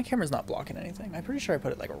 is my camera's not blocking anything? I'm pretty sure I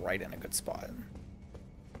put it like right in a good spot.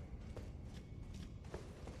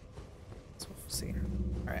 So we'll see.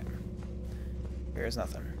 Alright. Here's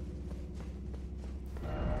nothing.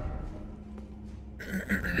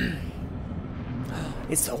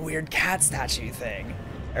 It's a weird cat statue thing.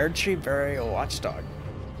 Erdtree Burial Watchdog.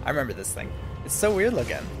 I remember this thing. It's so weird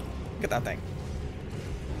looking. Look at that thing.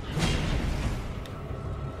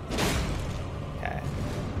 Okay.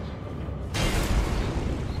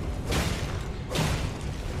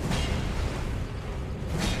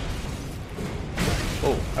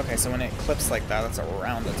 Oh, okay, so when it clips like that, that's a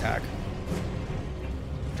round attack.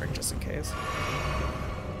 Drink just in case.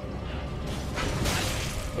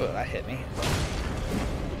 Oh, that hit me.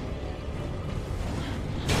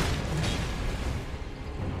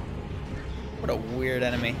 What a weird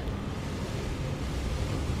enemy.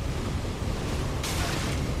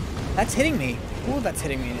 That's hitting me. Ooh, that's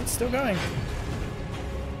hitting me and it's still going.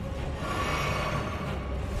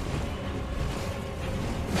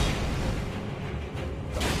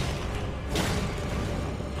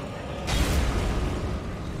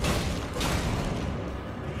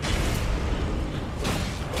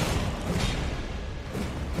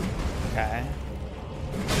 Okay.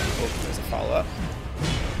 Oh, there's a follow-up.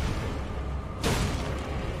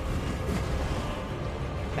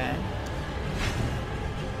 Okay.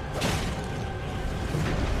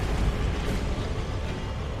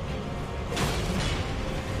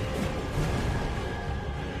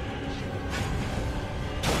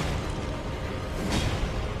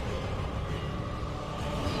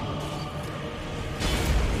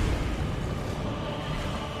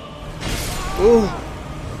 Ooh.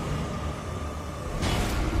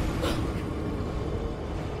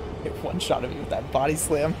 Hit one shot of me with that body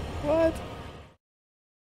slam. What?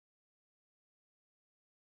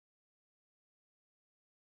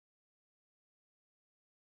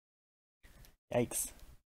 Yikes.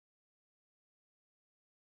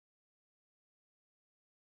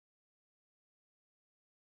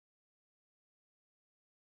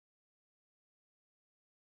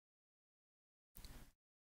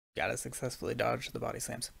 Gotta successfully dodge the body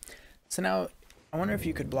slams. So now, I wonder if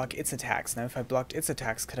you could block its attacks. Now if I blocked its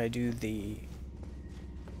attacks, could I do the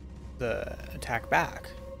attack back?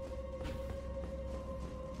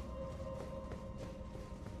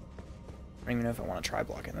 I don't even know if I want to try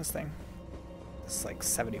blocking this thing. It's like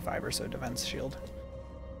 75 or so defense shield.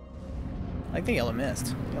 I like the yellow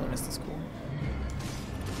mist. Yellow mist is cool.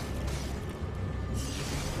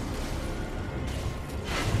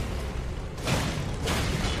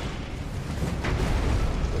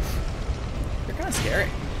 They're kind of scary.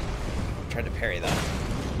 Tried to parry that.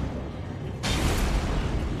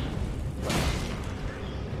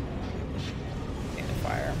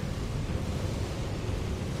 Fire.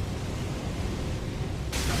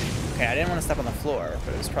 Okay, I didn't want to step on the floor,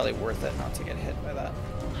 but it was probably worth it not to get hit by that.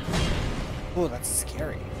 Oh, that's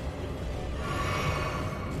scary.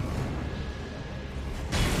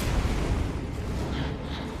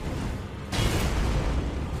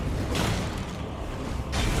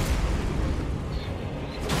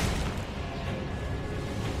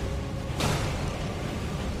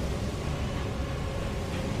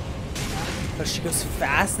 Oh, she goes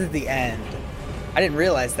fast at the end. I didn't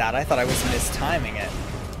realize that. I thought I was mistiming it.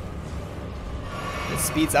 It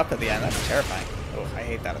speeds up at the end. That's terrifying. Oh, I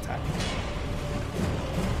hate that attack.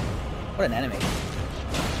 What an enemy.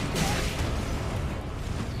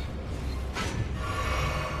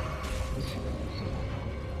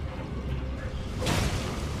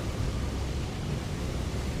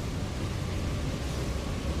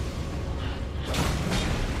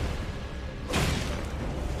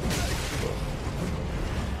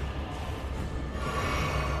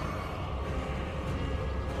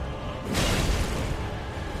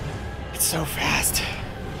 so fast.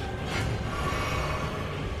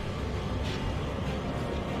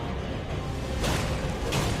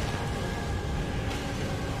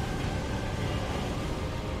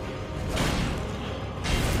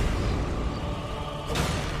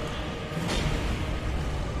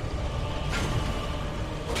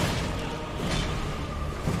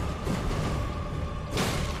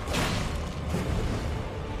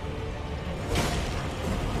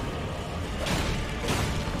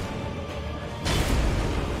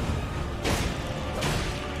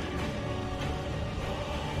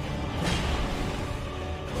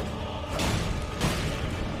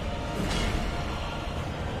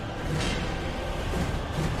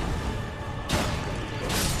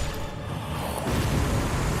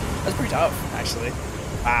 That's pretty tough, actually.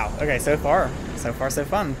 Wow. Okay, so far so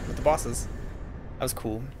fun with the bosses. That was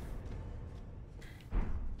cool.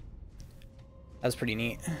 That was pretty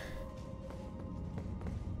neat.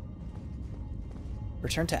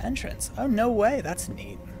 Return to entrance. Oh, no way. That's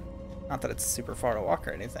neat. Not that it's super far to walk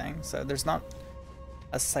or anything. So there's not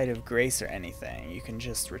a site of grace or anything. You can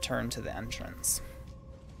just return to the entrance.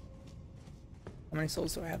 How many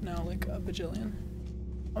souls do I have now? Like a bajillion?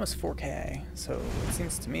 Almost 4K. So it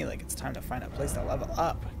seems to me like it's time to find a place to level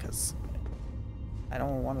up, because I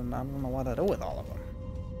don't know what to do with all of them.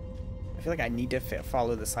 I feel like I need to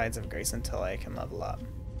follow the sides of grace until I can level up.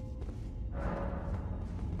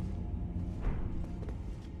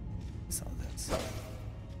 So that's,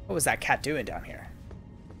 what was that cat doing down here?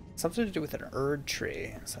 Something to do with an Erd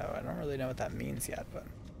tree, so I don't really know what that means yet, but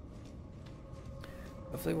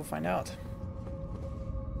hopefully we'll find out.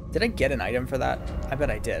 Did I get an item for that? I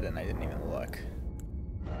bet I did, and I didn't even look.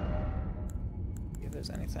 See if there's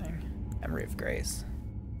anything. Memory of Grace.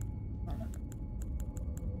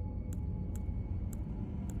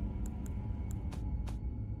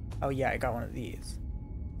 Oh yeah, I got one of these.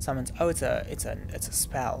 Summons. Oh, it's a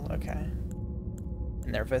spell. Okay.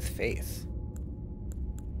 And they're with faith.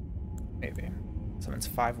 Maybe. Summons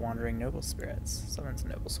 5 wandering noble spirits. Summons a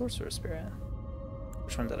noble sorcerer spirit.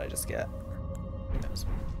 Which one did I just get? Who knows?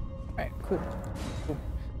 Alright, cool. Cool.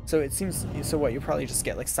 So it seems, so what, you probably just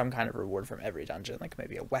get like some kind of reward from every dungeon, like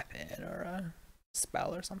maybe a weapon or a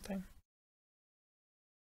spell or something.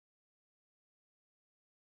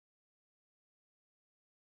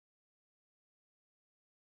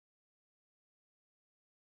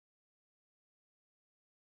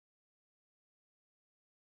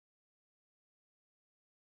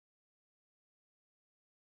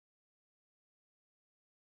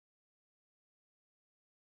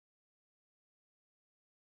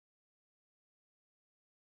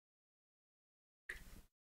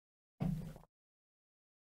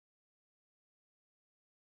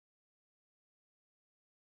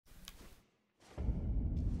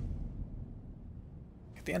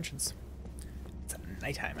 At the entrance. It's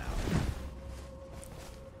nighttime out.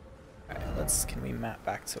 Alright, can we map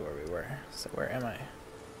back to where we were? So where am I?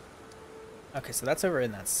 Okay, so that's over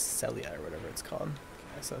in that Celia or whatever it's called.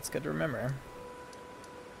 Okay, so that's good to remember.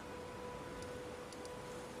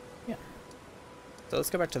 Yeah. So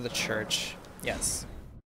let's go back to the church. Yes.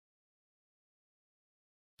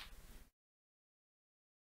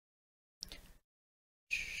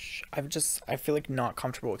 I feel like not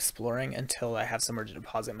comfortable exploring until I have somewhere to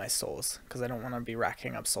deposit my souls, because I don't want to be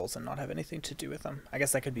racking up souls and not have anything to do with them. I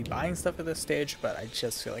guess I could be buying stuff at this stage, but I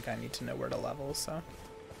just feel like I need to know where to level, so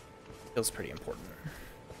feels pretty important.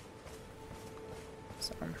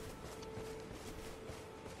 So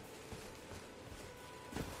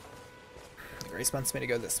Grace wants me to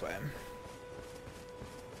go this way.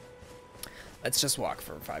 Let's just walk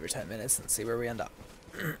for 5 or 10 minutes and see where we end up.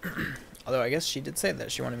 Although I guess she did say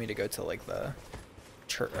that she wanted me to go to like the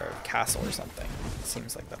church or castle or something. It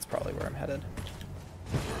seems like that's probably where I'm headed.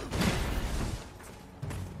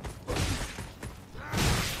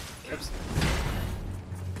 Oops.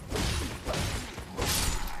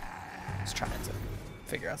 Just trying to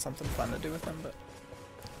figure out something fun to do with them, but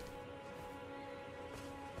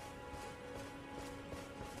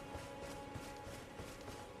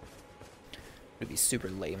it'd be super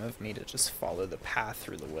lame of me to just follow the path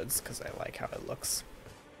through the woods because I like how it looks.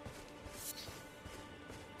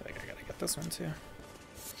 I think I gotta get this one too.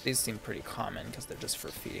 These seem pretty common because they're just for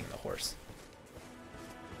feeding the horse.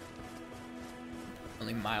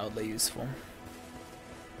 Only mildly useful.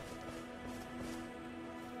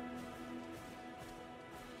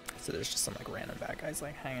 So there's just some like random bad guys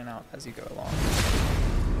like hanging out as you go along.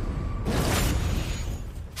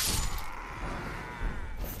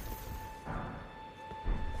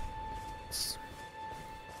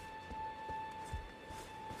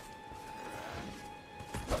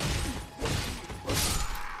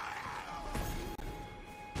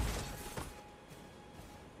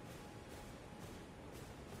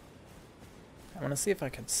 I want to see if I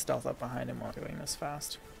could stealth up behind him while doing this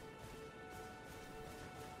fast.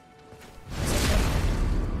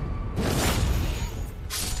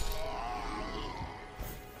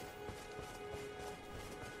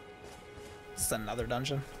 This is another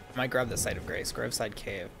dungeon. I might grab the Site of Grace, Graveside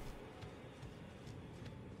Cave.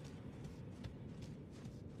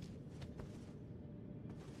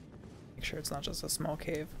 Make sure it's not just a small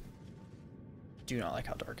cave. Do not like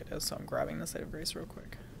how dark it is, so I'm grabbing the Site of Grace real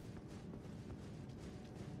quick.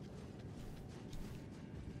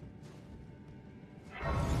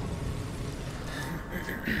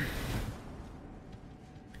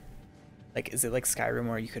 Like, is it like Skyrim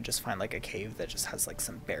where you could just find like a cave that just has like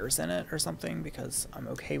some bears in it or something? Because I'm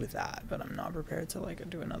okay with that, but I'm not prepared to like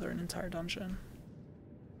do an entire dungeon.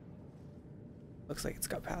 Looks like it's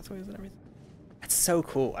got pathways and everything. That's so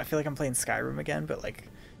cool. I feel like I'm playing Skyrim again, but like,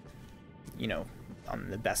 you know, on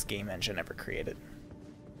the best game engine ever created.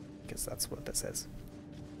 Because that's what this is.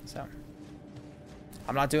 So,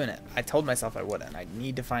 I'm not doing it. I told myself I wouldn't. I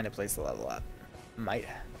need to find a place to level up. I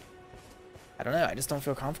don't know. I just don't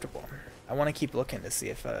feel comfortable. I want to keep looking to see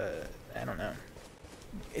if, I don't know.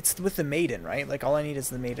 It's with the maiden, right? Like, all I need is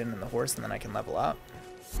the maiden and the horse, and then I can level up.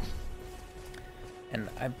 And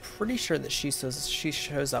I'm pretty sure that she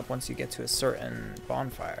shows up once you get to a certain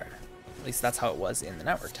bonfire. At least that's how it was in the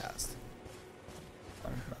network test.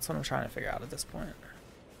 That's what I'm trying to figure out at this point.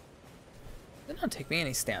 It doesn't take me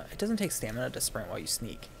any stamina. It doesn't take stamina to sprint while you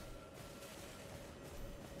sneak.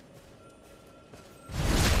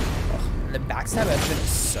 And the backstab engine is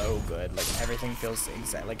so good. Like, everything feels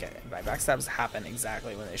exact. Like, my backstabs happen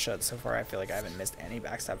exactly when they should. So far, I feel like I haven't missed any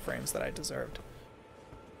backstab frames that I deserved.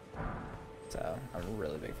 So, I'm a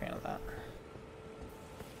really big fan of that.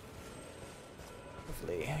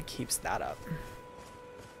 Hopefully, it keeps that up.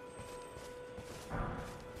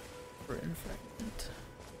 Ruin fragment.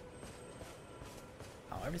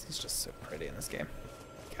 Oh, everything's just so pretty in this game.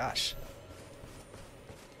 Gosh.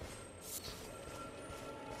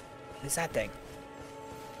 What is that thing?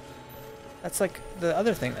 That's like the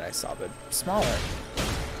other thing that I saw, but smaller.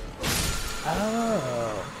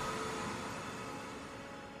 Oh.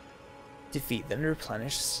 Defeat them to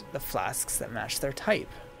replenish the flasks that match their type.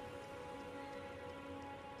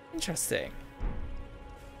 Interesting.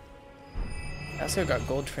 I also got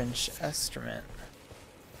Gold Fringe Excrement.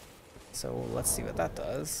 So let's see what that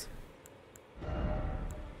does.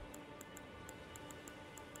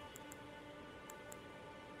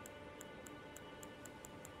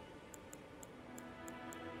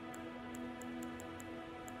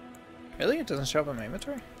 Really? It doesn't show up in my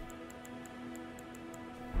inventory?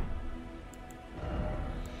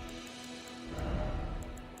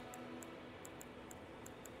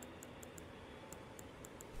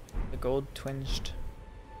 The gold twinged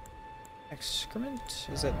excrement?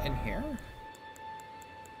 Is it in here?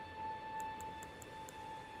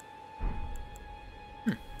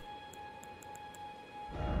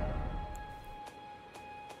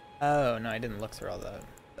 Oh, no, I didn't look through all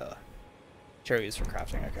the cherries for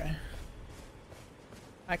crafting, okay.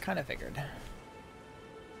 I kind of figured.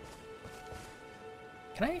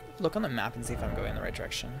 Can I look on the map and see if I'm going in the right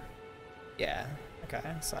direction? Yeah, okay,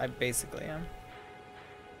 so I basically am.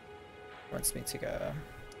 Wants me to go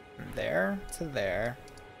from there to there.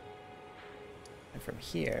 And from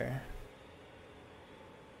here,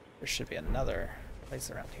 there should be another place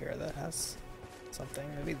around here that has something.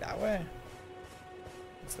 Maybe that way?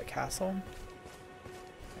 It's the castle.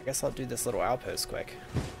 I guess I'll do this little outpost quick.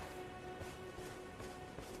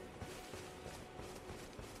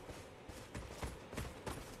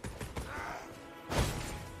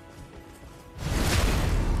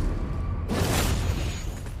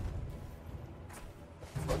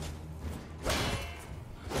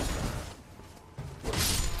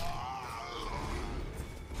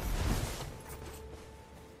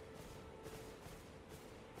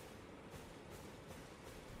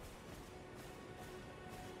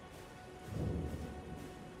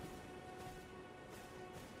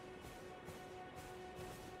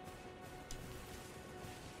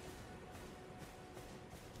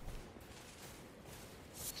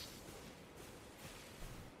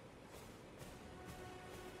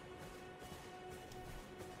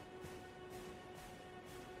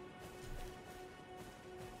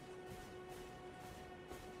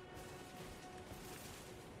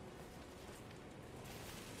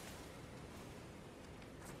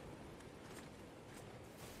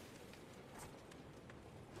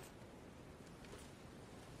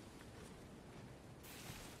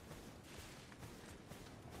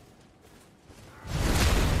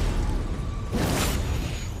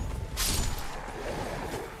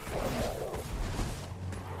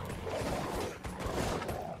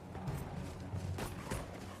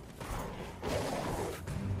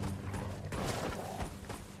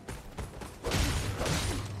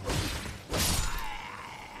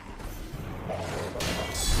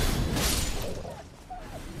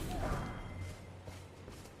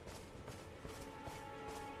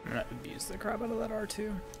 use the crap out of that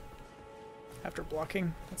R2 after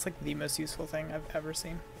blocking. That's like the most useful thing I've ever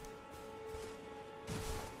seen.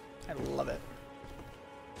 I love it.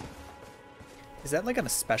 Is that like a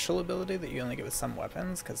special ability that you only get with some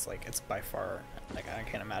weapons? Because like it's by far, like I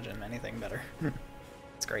can't imagine anything better.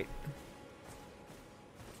 It's great.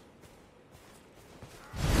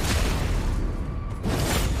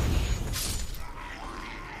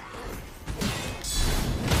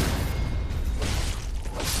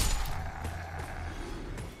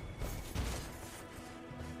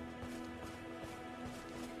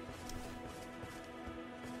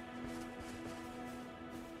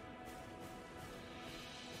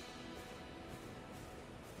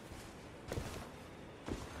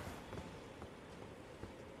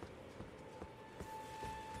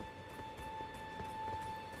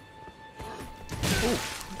 Ooh,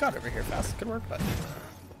 got over here fast. Good work, bud.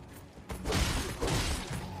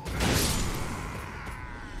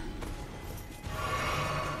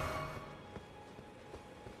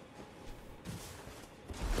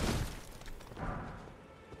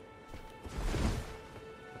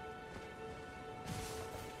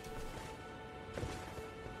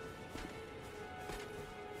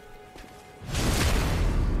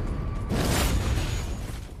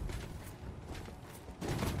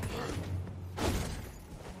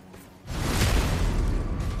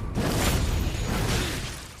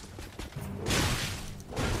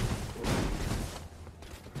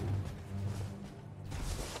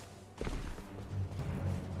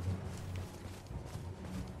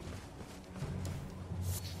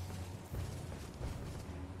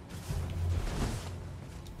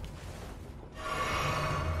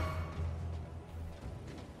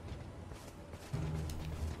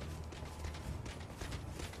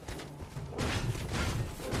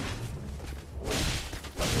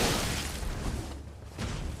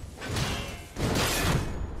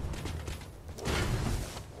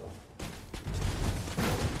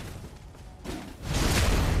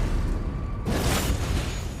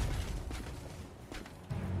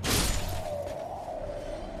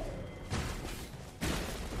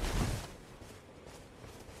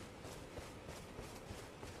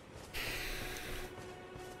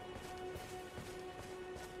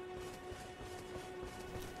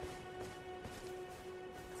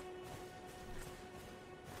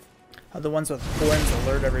 Oh, the ones with horns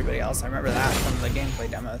alert everybody else. I remember that from the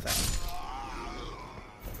gameplay demo thing.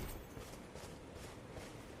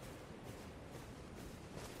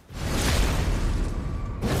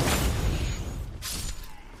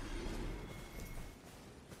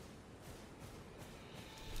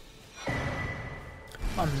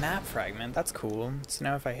 Oh, map fragment. That's cool. So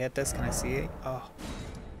now if I hit this, can I see it? Oh,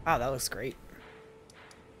 wow, that looks great.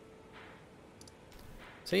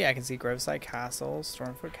 So yeah, I can see Groveside Castle,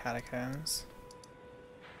 Stormfoot Catacombs.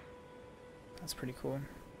 That's pretty cool.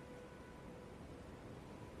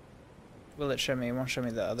 Will it show me? It won't show me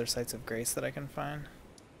the other sites of grace that I can find.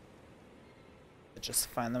 Just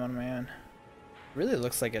find them on my own. It really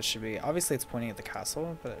looks like it should be, obviously it's pointing at the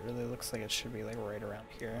castle, but it really looks like it should be like right around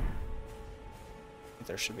here. I think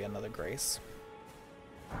there should be another grace.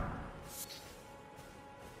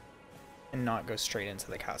 And not go straight into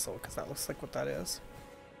the castle, because that looks like what that is.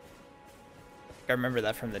 I remember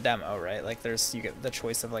that from the demo, right? Like there's, you get the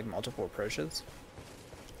choice of like multiple approaches.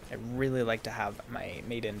 I'd really like to have my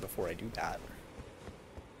maiden before I do that.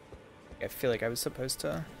 I feel like I was supposed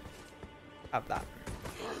to have that.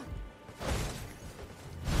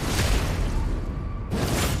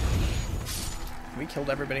 We killed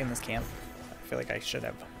everybody in this camp. I feel like I should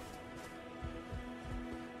have.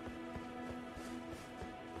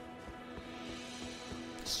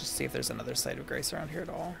 Let's just see if there's another site of grace around here at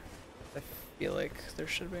all. I feel like there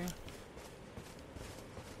should be.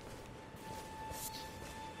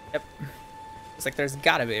 Yep. It's like there's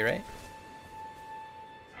gotta be, right?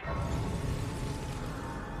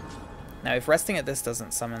 Now if resting at this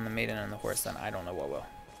doesn't summon the maiden and the horse, then I don't know what will.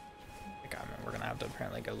 Like, I mean, we're gonna have to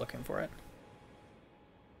apparently go looking for it.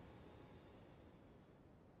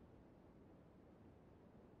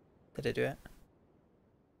 Did it do it?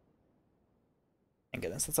 Thank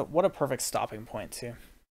goodness. That's what a perfect stopping point too.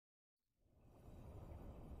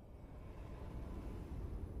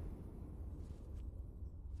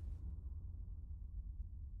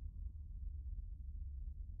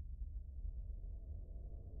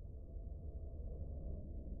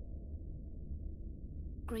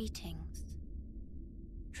 Greetings,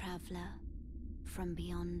 traveler from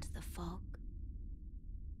beyond the fog.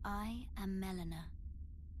 I am Melina.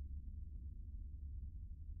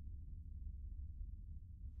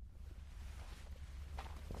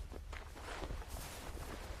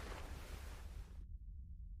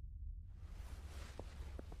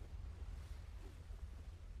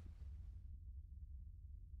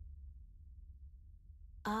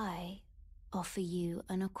 offer you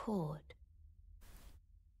an accord.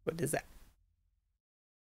 What is that?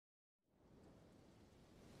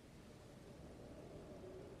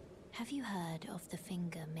 Have you heard of the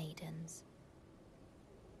Finger Maidens?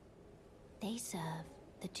 They serve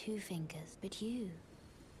the two fingers, but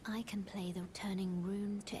I can play the turning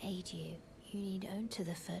rune to aid you. You need own to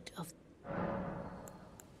the foot of.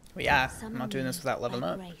 Well, yeah, I'm not doing this without leveling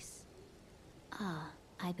up. Grace.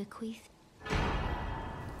 I bequeath.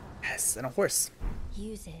 Yes, and a horse.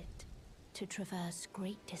 Use it to traverse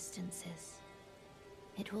great distances.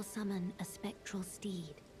 It will summon a spectral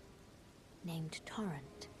steed named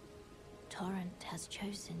Torrent. Torrent has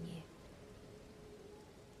chosen you.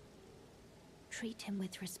 Treat him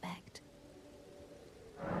with respect.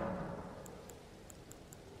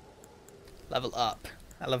 Level up.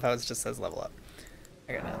 I love how it just says level up.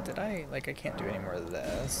 Okay, now did I can't do any more of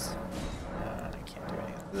this. I can't do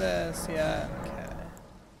any of this yet. Okay.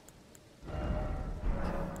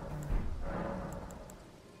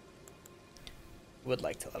 Would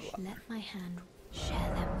like to level up. Let my hand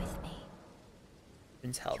share them with me.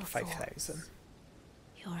 Intel Your 5,000. thoughts,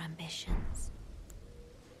 your ambitions,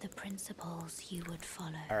 the principles you would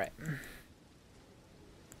follow. Alright.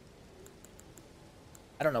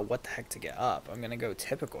 I don't know what the heck to get up. I'm gonna go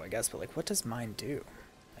typical, I guess, but like, what does mine do?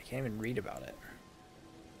 I can't even read about it.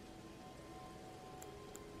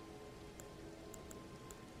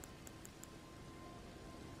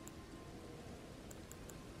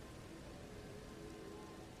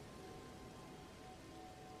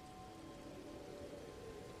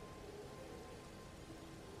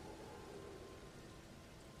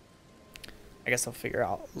 I guess I'll figure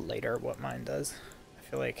out later what mine does. I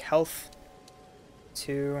feel like health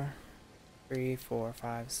 2, 3, 4,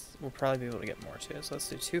 5. We'll probably be able to get more too. So let's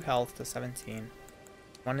do 2 health to 17,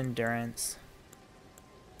 1 endurance,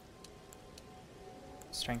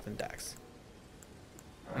 strength and dex.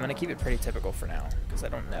 I'm gonna keep it pretty typical for now because I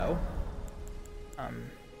don't know. Hold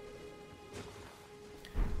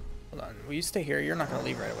on. Will you stay here? You're not gonna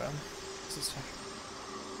leave right away. This is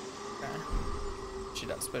okay. She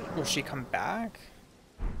does, but will she come back?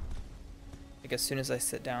 Like as soon as I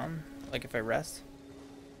sit down? Like if I rest?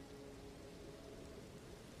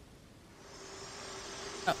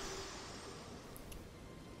 Oh.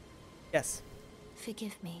 Yes.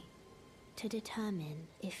 Forgive me. To determine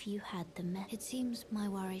if you had the it seems my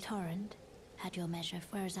worry Torrent had your measure,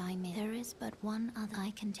 whereas I may. There is but one other.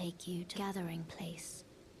 I can take you to gathering place.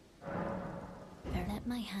 Let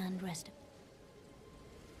my hand rest.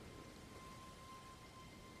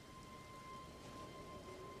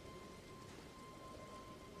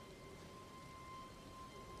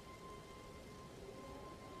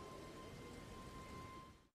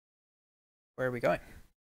 Where are we going?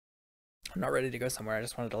 I'm not ready to go somewhere. I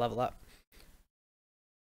just wanted to level up.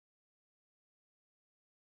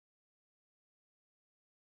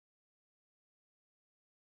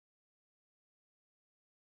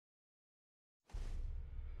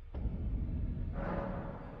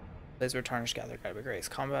 Those were tarnished gathered by grace.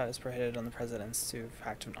 Combat is prohibited on the president's to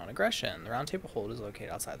fact of non-aggression. The Round Table Hold is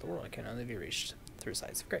located outside the world and can only be reached through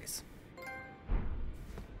sites of grace.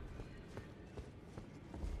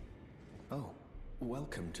 Oh,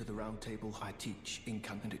 welcome to the Round Table. I teach,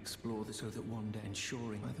 incant, and explore so that one day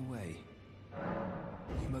ensuring. By the way,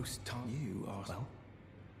 you most time you are well.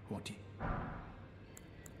 What do you?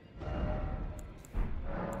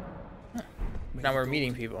 Huh. Now we're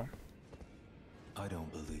meeting people. I don't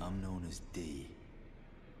believe I'm known as D.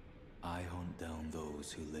 I hunt down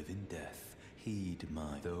those who live in death. Heed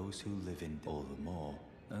my those who live in all the more,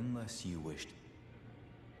 unless you wished.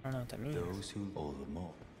 I don't know what that means. Those who all the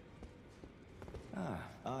more.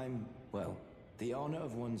 I'm, well, the honor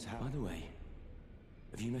of one's house. By the way,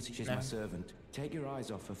 have you met she's my servant? Take your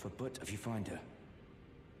eyes off her for but if you find her.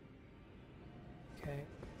 Okay.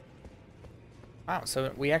 Wow,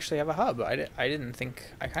 so we actually have a hub. I didn't think,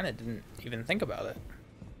 I kind of didn't even think about it.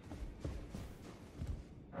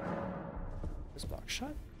 This block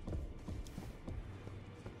shut.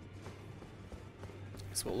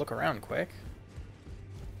 Guess we'll look around quick.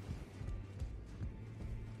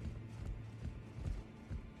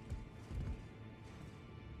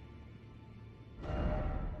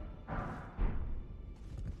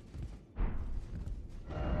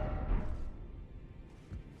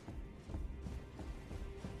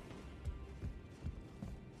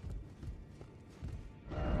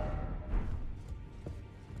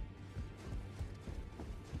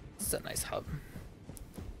 This is a nice hub.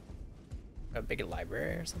 A big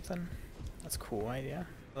library or something. That's a cool idea.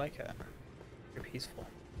 I like it. Very peaceful.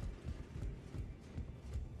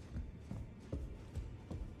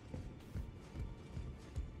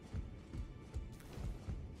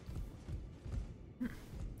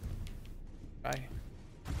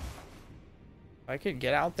 I could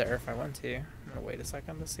get out there if I want to. I'm gonna wait a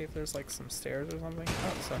second to see if there's like some stairs or something.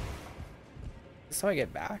 Oh, so is this how I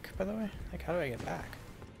get back, by the way? Like, how do I get back?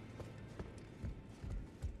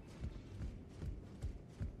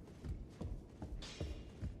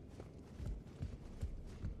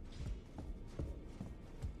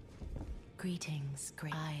 Greetings,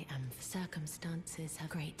 great. I am. Circumstances have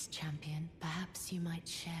great champion. Perhaps you might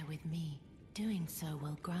share with me. Doing so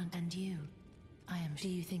will grant. And you. I am. Do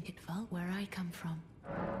you think it felt where I come from?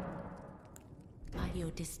 By your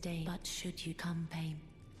disdain. But should you come pain?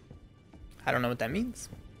 I don't know what that means.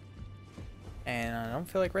 And I don't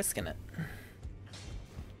feel like risking it.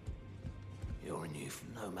 You're a new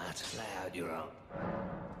nomad. Lay out your own.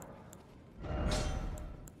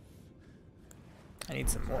 I need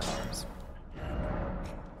some more arms.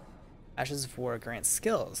 Ashes of War grant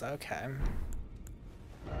skills. Okay.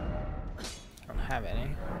 I don't have any.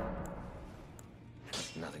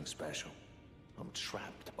 Nothing special. I'm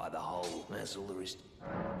trapped by the hole. That's all there is.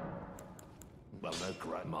 Well, no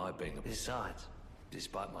great my being. Besides,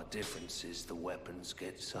 despite my differences, the weapons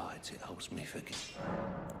get sides. It helps me forget.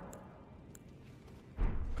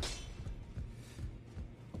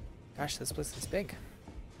 Gosh, this place is big.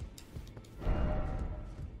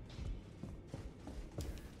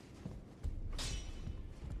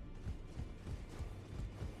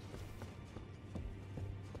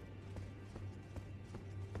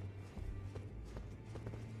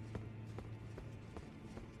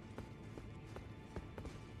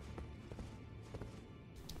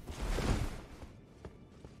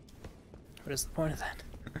 What is the point of that?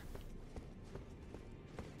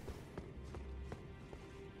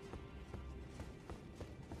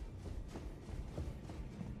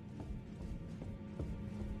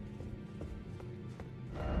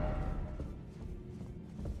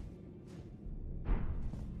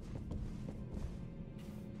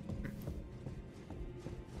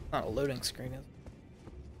 Not a loading screen, is it?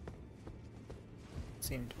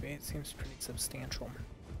 Seemed to be. It seems pretty substantial.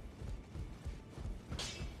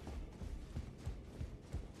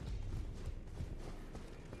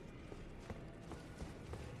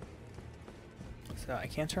 So I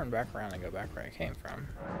can't turn back around and go back where I came from.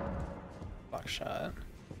 Lock shut.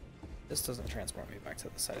 This doesn't transport me back to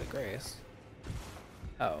the site of grace.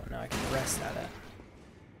 Oh, no, I can rest at it.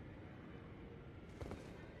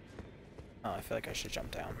 Oh, I feel like I should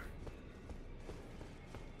jump down.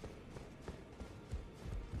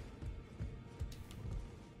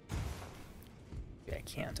 Yeah, I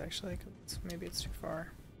can't actually, 'cause maybe it's too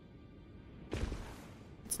far.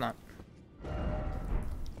 It's not.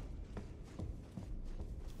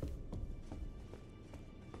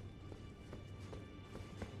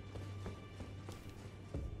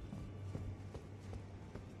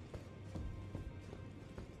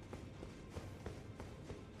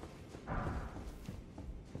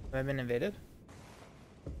 Have I been invaded?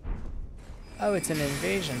 Oh, it's an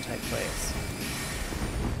invasion type place.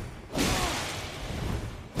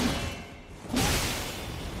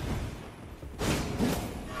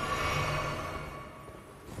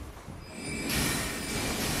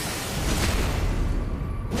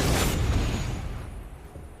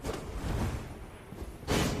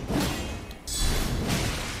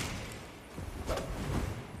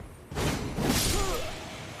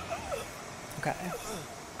 Okay.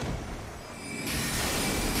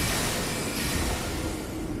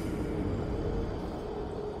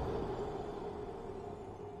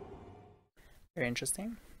 Very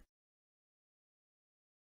interesting. I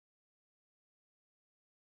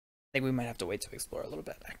think we might have to wait to explore a little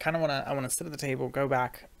bit. I wanna sit at the table, go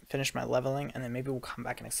back, finish my leveling, and then maybe we'll come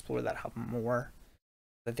back and explore that hub more.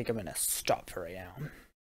 I think I'm gonna stop for right now.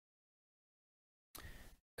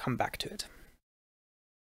 Come back to it.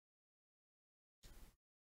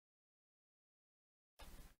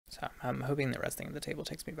 So I'm hoping that resting at the table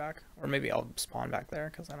takes me back, or maybe I'll spawn back there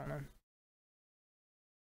because I don't know.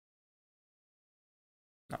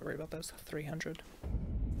 Not worried about those 300.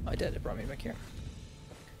 Oh, I did. It brought me back here.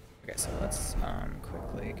 Okay, so let's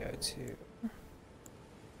quickly go to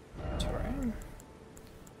touring.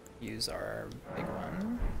 Use our big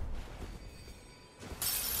one.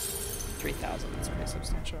 3,000. That's pretty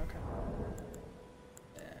substantial. Okay.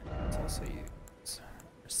 And let's also use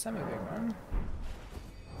our semi-big one.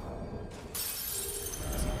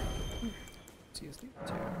 Let's use these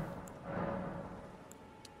two.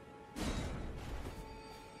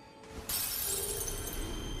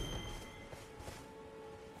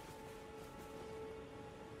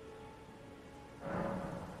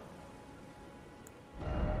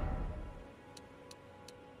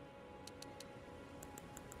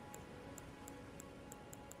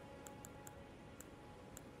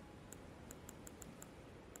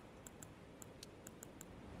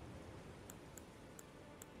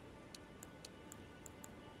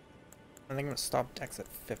 I think I'm gonna stop Dex at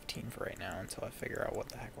 15 for right now until I figure out what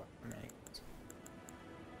the heck weapon I'm gonna use.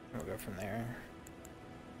 We'll go from there.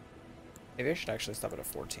 Maybe I should actually stop at a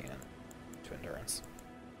 14 to endurance.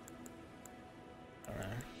 I don't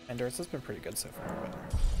know. Endurance has been pretty good so far, but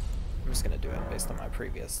I'm just gonna do it based on my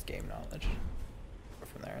previous game knowledge. Go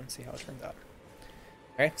from there and see how it turns out.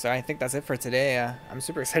 Alright, so I think that's it for today. I'm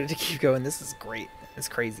super excited to keep going. This is great. It's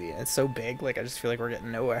crazy. It's so big. Like, I just feel like we're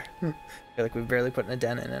getting nowhere. I feel like we've barely put a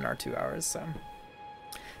dent in our 2 hours. So,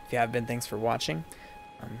 if you have been, thanks for watching.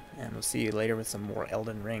 And we'll see you later with some more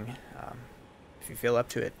Elden Ring. If you feel up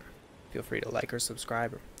to it, feel free to like or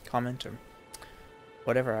subscribe or comment or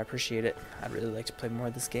whatever. I appreciate it. I'd really like to play more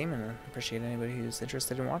of this game, and I appreciate anybody who's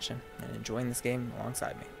interested in watching and enjoying this game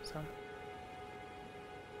alongside me. So.